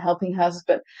charge and helping her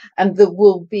husband, and there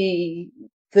will be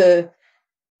the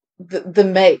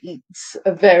maids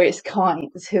of various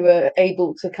kinds who are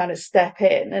able to kind of step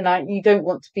in. And you don't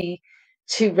want to be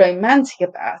too romantic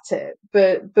about it,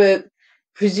 but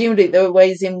presumably there are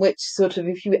ways in which sort of,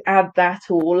 if you add that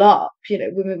all up, you know,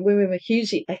 women were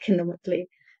hugely economically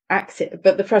active.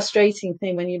 But the frustrating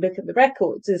thing when you look at the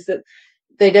records is that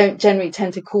they don't generally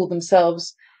tend to call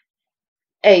themselves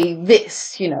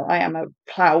this, you know, I am a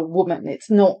plough woman. It's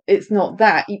not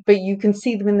that, but you can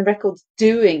see them in the records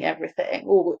doing everything,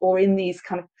 or in these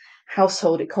kind of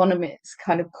household economies,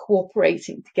 kind of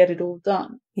cooperating to get it all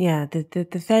done. Yeah,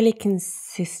 the fairly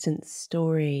consistent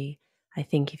story, I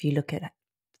think, if you look at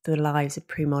the lives of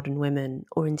pre-modern women,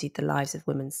 or indeed the lives of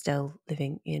women still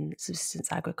living in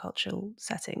subsistence agricultural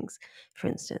settings, for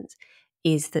instance,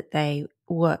 is that they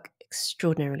work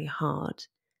extraordinarily hard,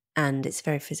 and it's a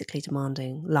very physically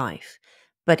demanding life,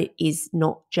 but it is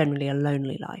not generally a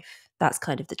lonely life. That's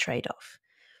kind of the trade-off.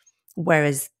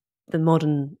 Whereas the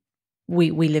modern,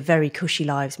 we live very cushy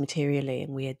lives materially,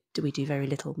 and we do very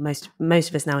little. Most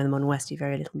of us now in the modern West do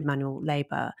very little manual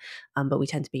labour, but we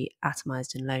tend to be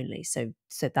atomized and lonely. So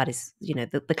that is, you know,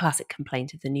 the classic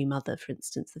complaint of the new mother, for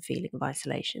instance, the feeling of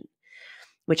isolation,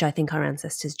 which I think our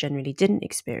ancestors generally didn't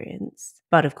experience.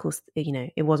 But of course, you know,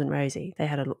 it wasn't rosy. They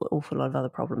had an awful lot of other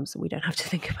problems that we don't have to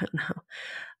think about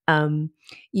now.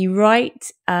 You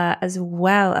write as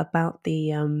well about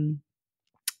the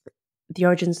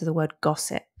origins of the word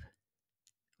gossip,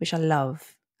 which I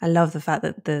love. I love the fact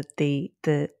that the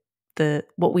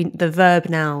verb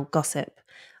now gossip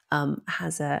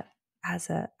has a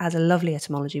lovely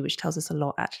etymology, which tells us a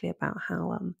lot actually about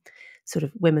how sort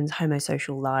of women's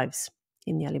homosocial lives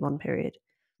in the early modern period.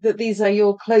 That these are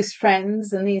your close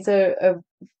friends, and these are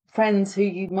friends who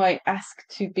you might ask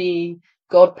to be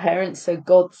godparents, so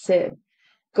gossip.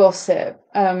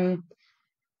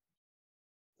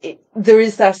 There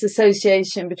is that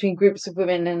association between groups of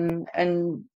women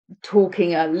and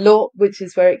talking a lot, which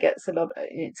is where it gets a lot of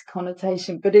its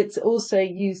connotation, but it's also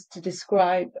used to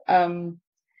describe the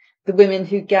women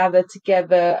who gather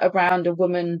together around a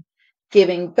woman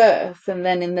giving birth, and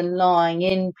then in the lying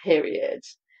in period,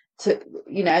 to,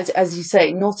 you know, as you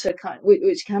say, not a kind,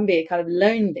 which can be a kind of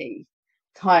lonely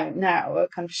time now, a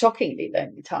kind of shockingly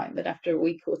lonely time, that after a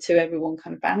week or two everyone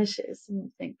kind of vanishes and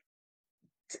you think,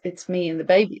 it's me and the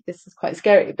baby. This is quite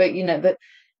scary. But you know that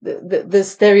the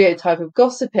stereotype of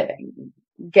gossiping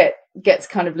gets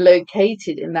kind of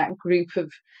located in that group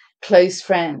of close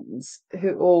friends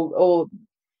who, or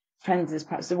friends is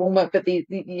perhaps the wrong word, but you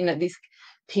know, these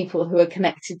people who are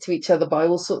connected to each other by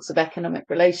all sorts of economic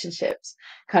relationships,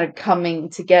 kind of coming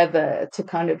together to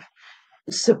kind of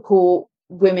support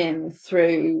women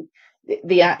through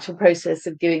the actual process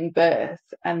of giving birth,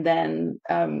 and then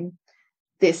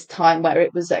this time where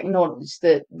it was acknowledged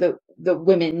that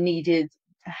women needed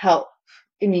help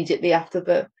immediately after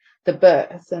the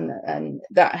birth, and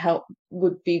that help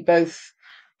would be both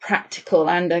practical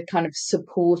and a kind of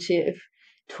supportive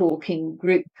talking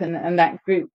group, and that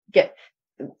group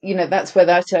that's where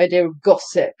that idea of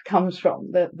gossip comes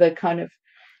from, the kind of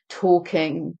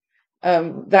talking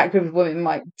that group of women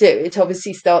might do. It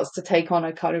obviously starts to take on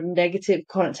a kind of negative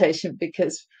connotation,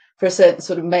 because for a certain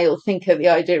sort of male thinker, the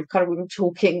idea of kind of women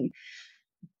talking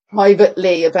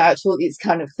privately about all these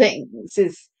kind of things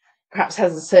is perhaps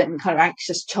has a certain kind of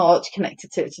anxious charge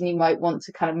connected to it, and you might want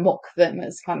to kind of mock them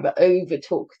as kind of over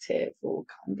talkative, or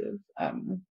kind of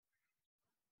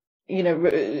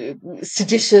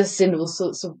seditious in all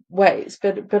sorts of ways.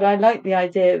 But I like the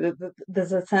idea that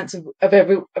there's a sense of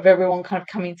everyone kind of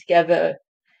coming together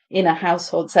in a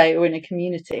household, say, or in a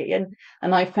community, and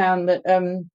I found that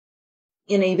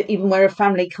even where a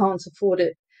family can't afford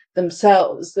it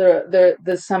themselves,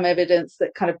 there's some evidence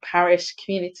that kind of parish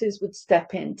communities would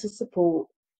step in to support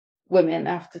women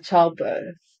after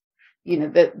childbirth.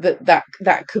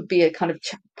 That could be a kind of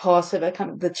part of a kind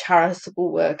of the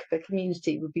charitable work of a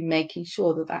community, would be making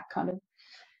sure that kind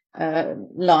of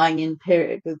lying in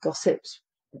period with gossips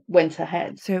went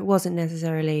ahead. So it wasn't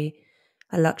necessarily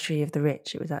a luxury of the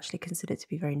rich. It was actually considered to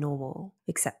be very normal,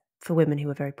 except for women who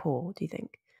were very poor, do you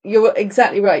think? You're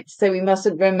exactly right to say we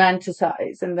mustn't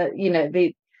romanticize, and that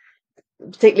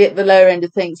particularly at the lower end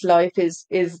of things, life is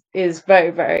very,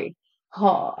 very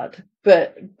hard,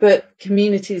 but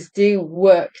communities do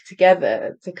work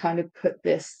together to kind of put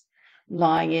this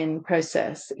lying in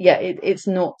process. It's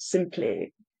not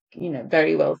simply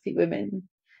very wealthy women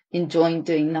enjoying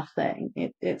doing nothing.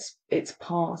 It's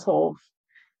part of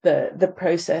the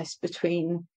process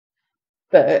between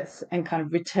birth and kind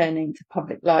of returning to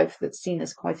public life that's seen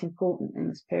as quite important in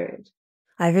this period.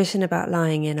 I've written about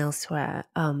lying in elsewhere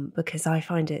because I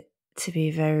find it to be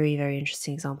a very, very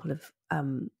interesting example of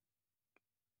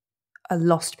a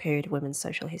lost period of women's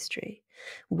social history,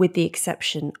 with the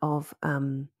exception of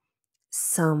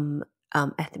some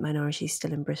ethnic minorities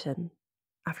still in Britain,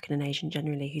 African and Asian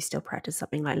generally, who still practice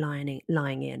something like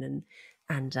lying in.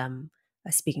 And I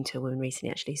was speaking to a woman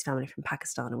recently, actually, whose family from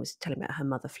Pakistan, and was telling me about her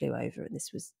mother flew over, and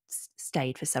this was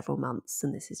stayed for several months,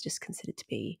 and this is just considered to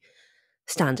be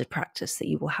standard practice, that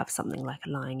you will have something like a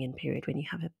lying in period when you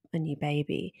have a new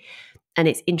baby. And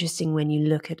it's interesting when you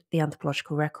look at the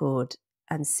anthropological record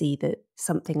and see that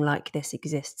something like this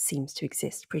seems to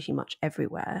exist pretty much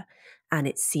everywhere. And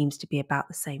it seems to be about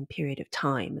the same period of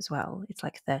time as well. It's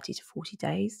like 30 to 40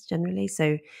 days generally.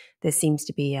 So there seems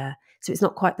to be so it's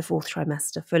not quite the fourth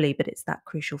trimester fully, but it's that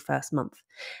crucial first month.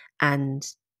 And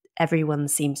everyone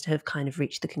seems to have kind of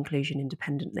reached the conclusion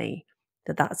independently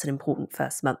that that's an important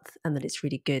first month, and that it's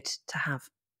really good to have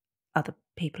other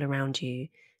people around you,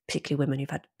 particularly women who've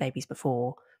had babies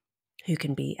before, who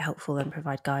can be helpful and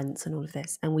provide guidance and all of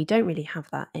this. And we don't really have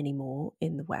that anymore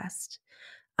in the West,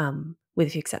 with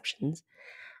a few exceptions.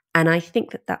 And I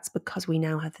think that that's because we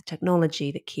now have the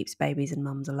technology that keeps babies and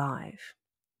mums alive.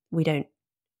 We don't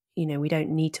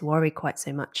need to worry quite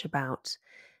so much about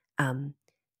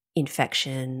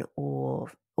infection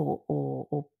or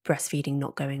breastfeeding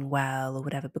not going well or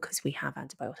whatever, because we have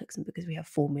antibiotics and because we have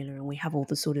formula, and we have all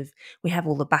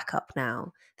the backup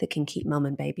now that can keep mum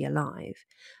and baby alive,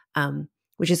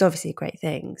 which is obviously a great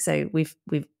thing. So we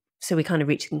kind of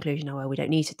reached the conclusion, oh well, we don't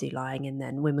need to do lying, and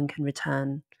then women can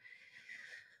return.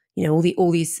 All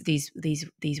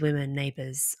these women,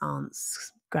 neighbours,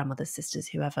 aunts, grandmothers, sisters,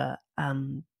 whoever,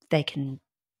 they can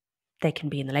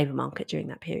be in the labour market during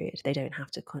that period. They don't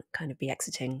have to kind of be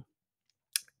exiting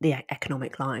the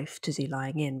economic life to do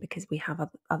lying in, because we have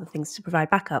other things to provide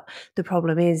backup. The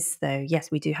problem is, though, yes,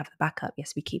 we do have the backup.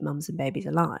 Yes, we keep mums and babies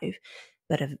alive,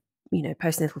 but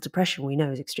postnatal depression, we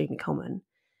know, is extremely common.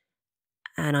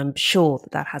 And I'm sure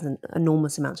that has an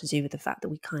enormous amount to do with the fact that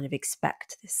we kind of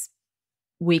expect this.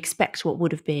 We expect what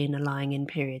would have been a lying in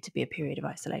period to be a period of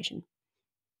isolation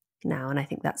now. And I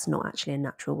think that's not actually a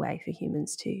natural way for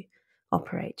humans to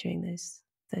operate during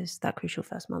that crucial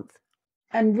first month.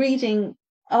 And reading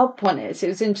up on it, it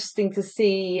was interesting to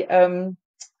see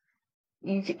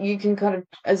you can kind of,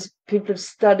 as people have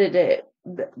studied it,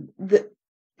 that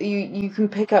you can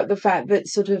pick up the fact that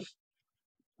sort of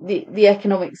the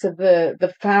economics of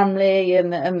the family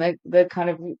and the kind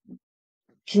of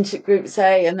kinship group,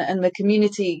 say, and the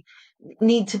community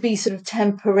need to be sort of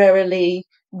temporarily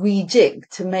rejigged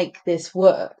to make this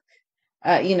work.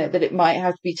 That it might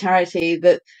have to be charity,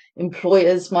 that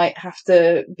employers might have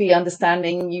to be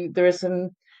understanding there are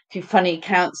some few funny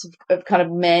accounts of kind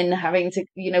of men having to,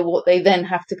 what they then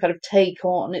have to kind of take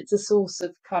on. It's a source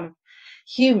of kind of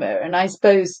humor, and I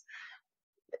suppose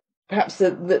perhaps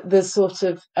the sort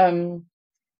of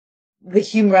the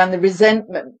humor and the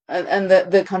resentment, and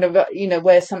the kind of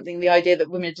where the idea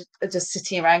that women are just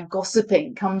sitting around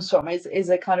gossiping comes from is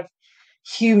a kind of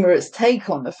humorous take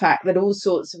on the fact that all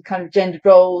sorts of kind of gendered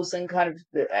roles and kind of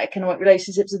economic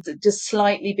relationships are just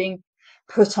slightly being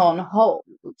put on hold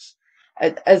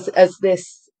as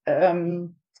this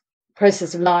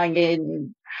process of lying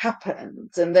in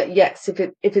happens, and that yes, if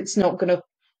it's not going to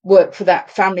work for that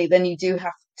family, then you do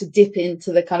have to dip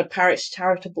into the kind of parish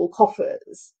charitable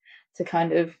coffers to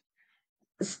kind of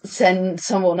send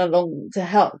someone along to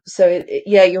help. So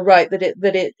yeah, you're right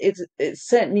that it's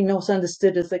certainly not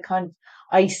understood as a kind of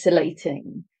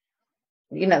isolating,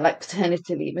 like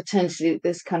paternity leave, maternity leave,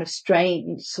 this kind of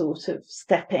strange sort of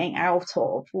stepping out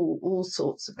of all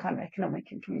sorts of kind of economic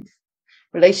and community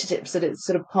relationships, that it's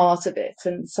sort of part of it.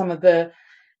 And some of the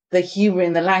humor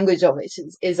in the language of it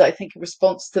is I think a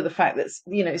response to the fact that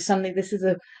suddenly this is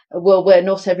a world where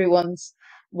not everyone's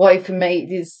wife and maid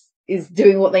is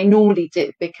doing what they normally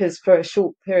did, because for a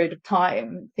short period of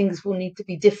time things will need to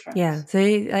be different. Yeah, so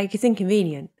like it's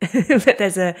inconvenient, but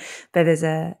there's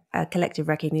a collective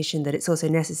recognition that it's also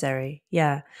necessary.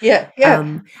 Yeah.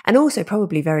 And also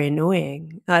probably very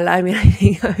annoying. I'm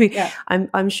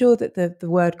sure that the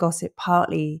word gossip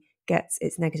partly gets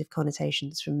its negative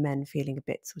connotations from men feeling a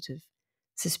bit sort of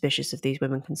suspicious of these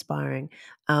women conspiring.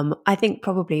 I think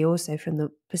probably also from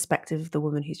the perspective of the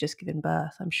woman who's just given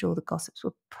birth, I'm sure the gossips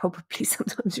were probably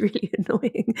sometimes really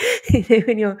annoying.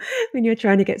 When you're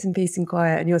trying to get some peace and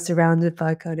quiet and you're surrounded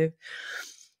by kind of,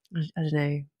 I don't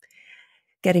know,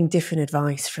 getting different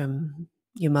advice from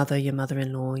your mother, your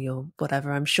mother-in-law, your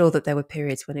whatever. I'm sure that there were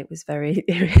periods when it was very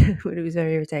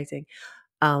irritating.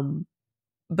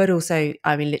 But also,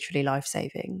 I mean, literally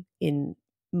life-saving in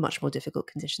much more difficult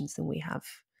conditions than we have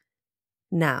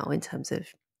now in terms of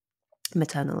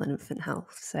maternal and infant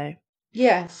health. So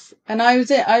yes, and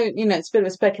it's a bit of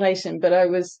a speculation, but I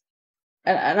was,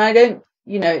 and I don't,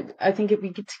 I think it'd be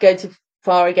good to go too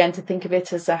far again to think of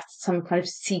it as that some kind of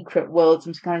secret world,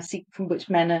 some kind of secret from which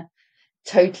men are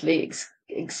totally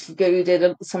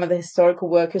excluded. Some of the historical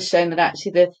work has shown that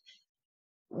actually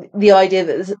the idea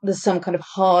that there's some kind of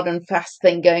hard and fast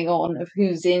thing going on of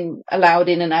who's allowed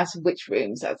in and out of which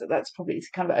rooms, that's probably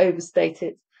kind of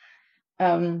overstated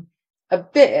a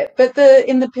bit. But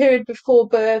in the period before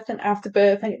birth and after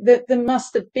birth, there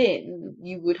must have been,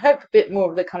 you would hope, a bit more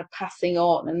of the kind of passing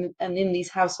on, and in these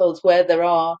households where there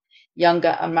are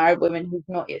younger unmarried women who've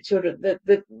not yet children,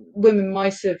 the women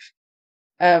might have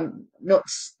not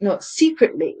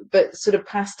secretly, but sort of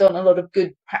passed on a lot of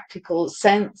good practical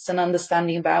sense and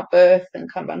understanding about birth,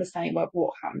 and kind of understanding about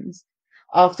what happens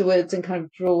afterwards, and kind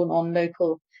of drawn on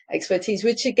local expertise,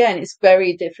 which again is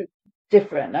very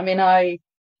different. I mean, I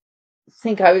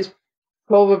think I was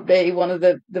probably one of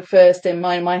the first in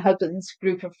my husband's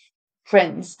group of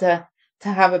friends to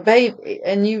have a baby,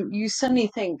 and you suddenly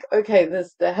think, okay,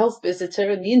 there's the health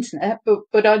visitor and the internet,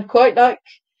 but I'd quite like,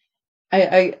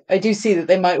 I do see that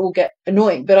they might all get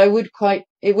annoying, but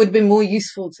it would have been more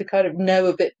useful to kind of know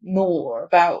a bit more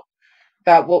about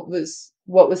what was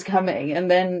coming.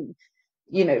 And then,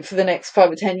 for the next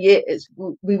 5 or 10 years,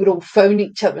 we would all phone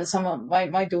each other. And someone,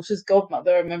 my daughter's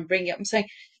godmother, I remember bringing up and saying,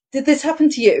 "Did this happen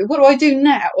to you? What do I do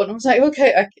now?" And I was like,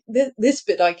 "Okay, this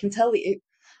bit I can tell you."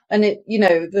 And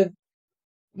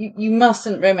you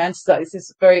mustn't romanticize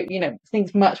this very,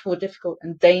 things much more difficult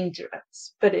and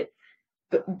dangerous. But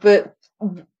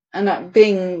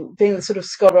being the sort of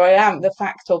scholar I am, the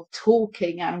fact of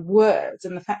talking and words,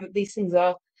 and the fact that these things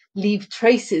leave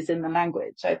traces in the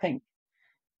language, I think,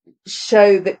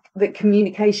 show that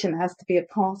communication has to be a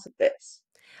part of this.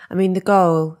 I mean, the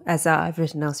goal, as I've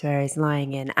written elsewhere, is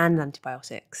lying in and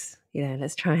antibiotics.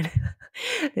 Let's try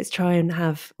and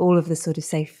have all of the sort of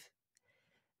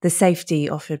safety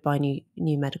offered by new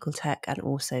medical tech, and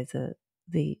also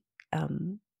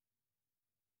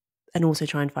and also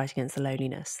try and fight against the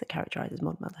loneliness that characterises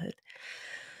modern motherhood.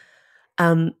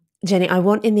 Jenni, I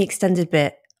want in the extended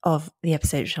bit of the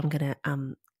episode, which I'm going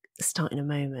to start in a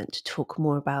moment, to talk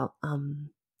more about some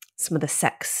of the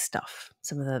sex stuff,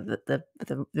 some of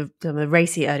the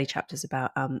racy early chapters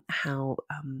about how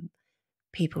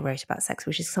people wrote about sex,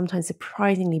 which is sometimes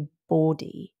surprisingly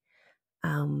bawdy.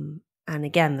 And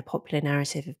again, the popular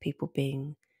narrative of people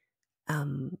being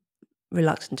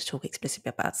reluctant to talk explicitly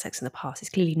about sex in the past is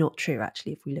clearly not true,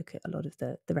 actually, if we look at a lot of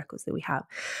the records that we have.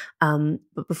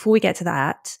 But before we get to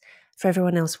that, for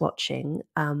everyone else watching,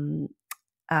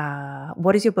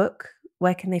 what is your book?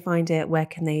 Where can they find it? Where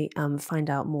can they find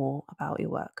out more about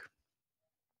your work?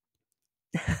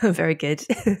 Very good.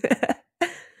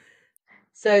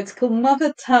 So it's called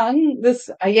Mother Tongue. This,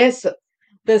 I guess,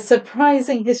 the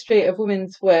surprising history of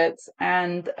women's words,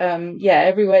 and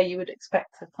everywhere you would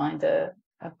expect to find a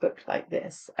book like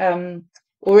this.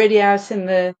 Already out in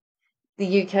the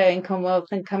UK and Commonwealth,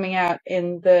 and coming out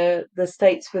in the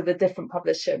States with a different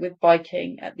publisher, with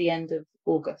Viking, at the end of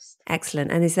August.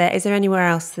 Excellent. And is there anywhere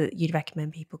else that you'd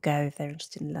recommend people go if they're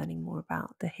interested in learning more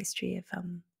about the history of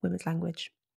women's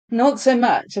language? Not so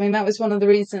much. I mean, that was one of the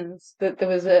reasons that there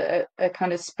was a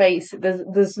kind of space.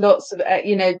 There's lots of,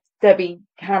 Debbie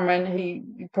Cameron, who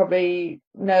you probably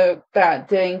know about,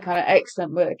 doing kind of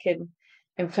excellent work in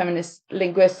feminist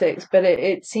linguistics. But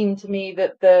it seemed to me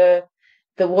that there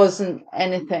wasn't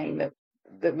anything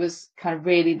that was kind of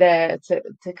really there to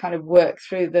kind of work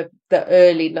through the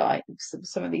early lives of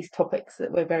some of these topics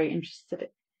that we're very interested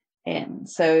in.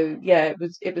 So yeah,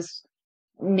 it was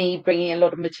me bringing a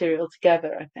lot of material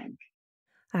together, I think.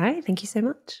 All right. Thank you so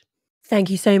much. Thank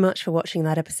you so much for watching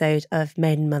that episode of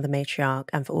Maiden, Mother, Matriarch,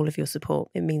 and for all of your support.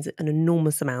 It means an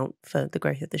enormous amount for the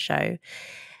growth of the show.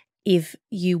 If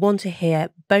you want to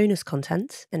hear bonus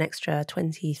content, an extra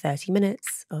 20, 30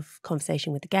 minutes of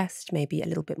conversation with the guest, maybe a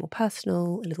little bit more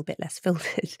personal, a little bit less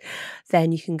filtered,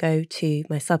 then you can go to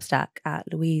my Substack at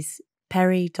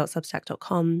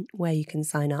louiseperry.substack.com, where you can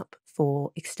sign up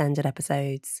for extended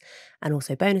episodes and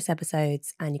also bonus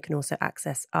episodes. And you can also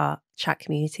access our chat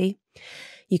community.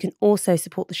 You can also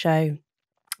support the show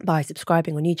by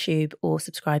subscribing on YouTube or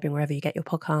subscribing wherever you get your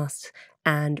podcasts,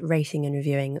 and rating and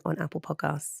reviewing on Apple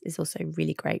Podcasts is also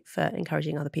really great for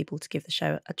encouraging other people to give the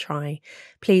show a try.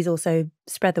 Please also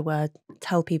spread the word,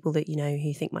 tell people that you know who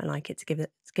you think might like it to give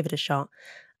it a shot.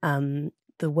 The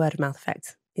word of mouth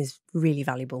effect is really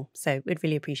valuable, so we'd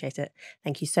really appreciate it.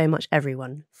 Thank you so much,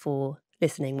 everyone, for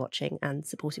listening, watching, and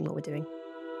supporting what we're doing.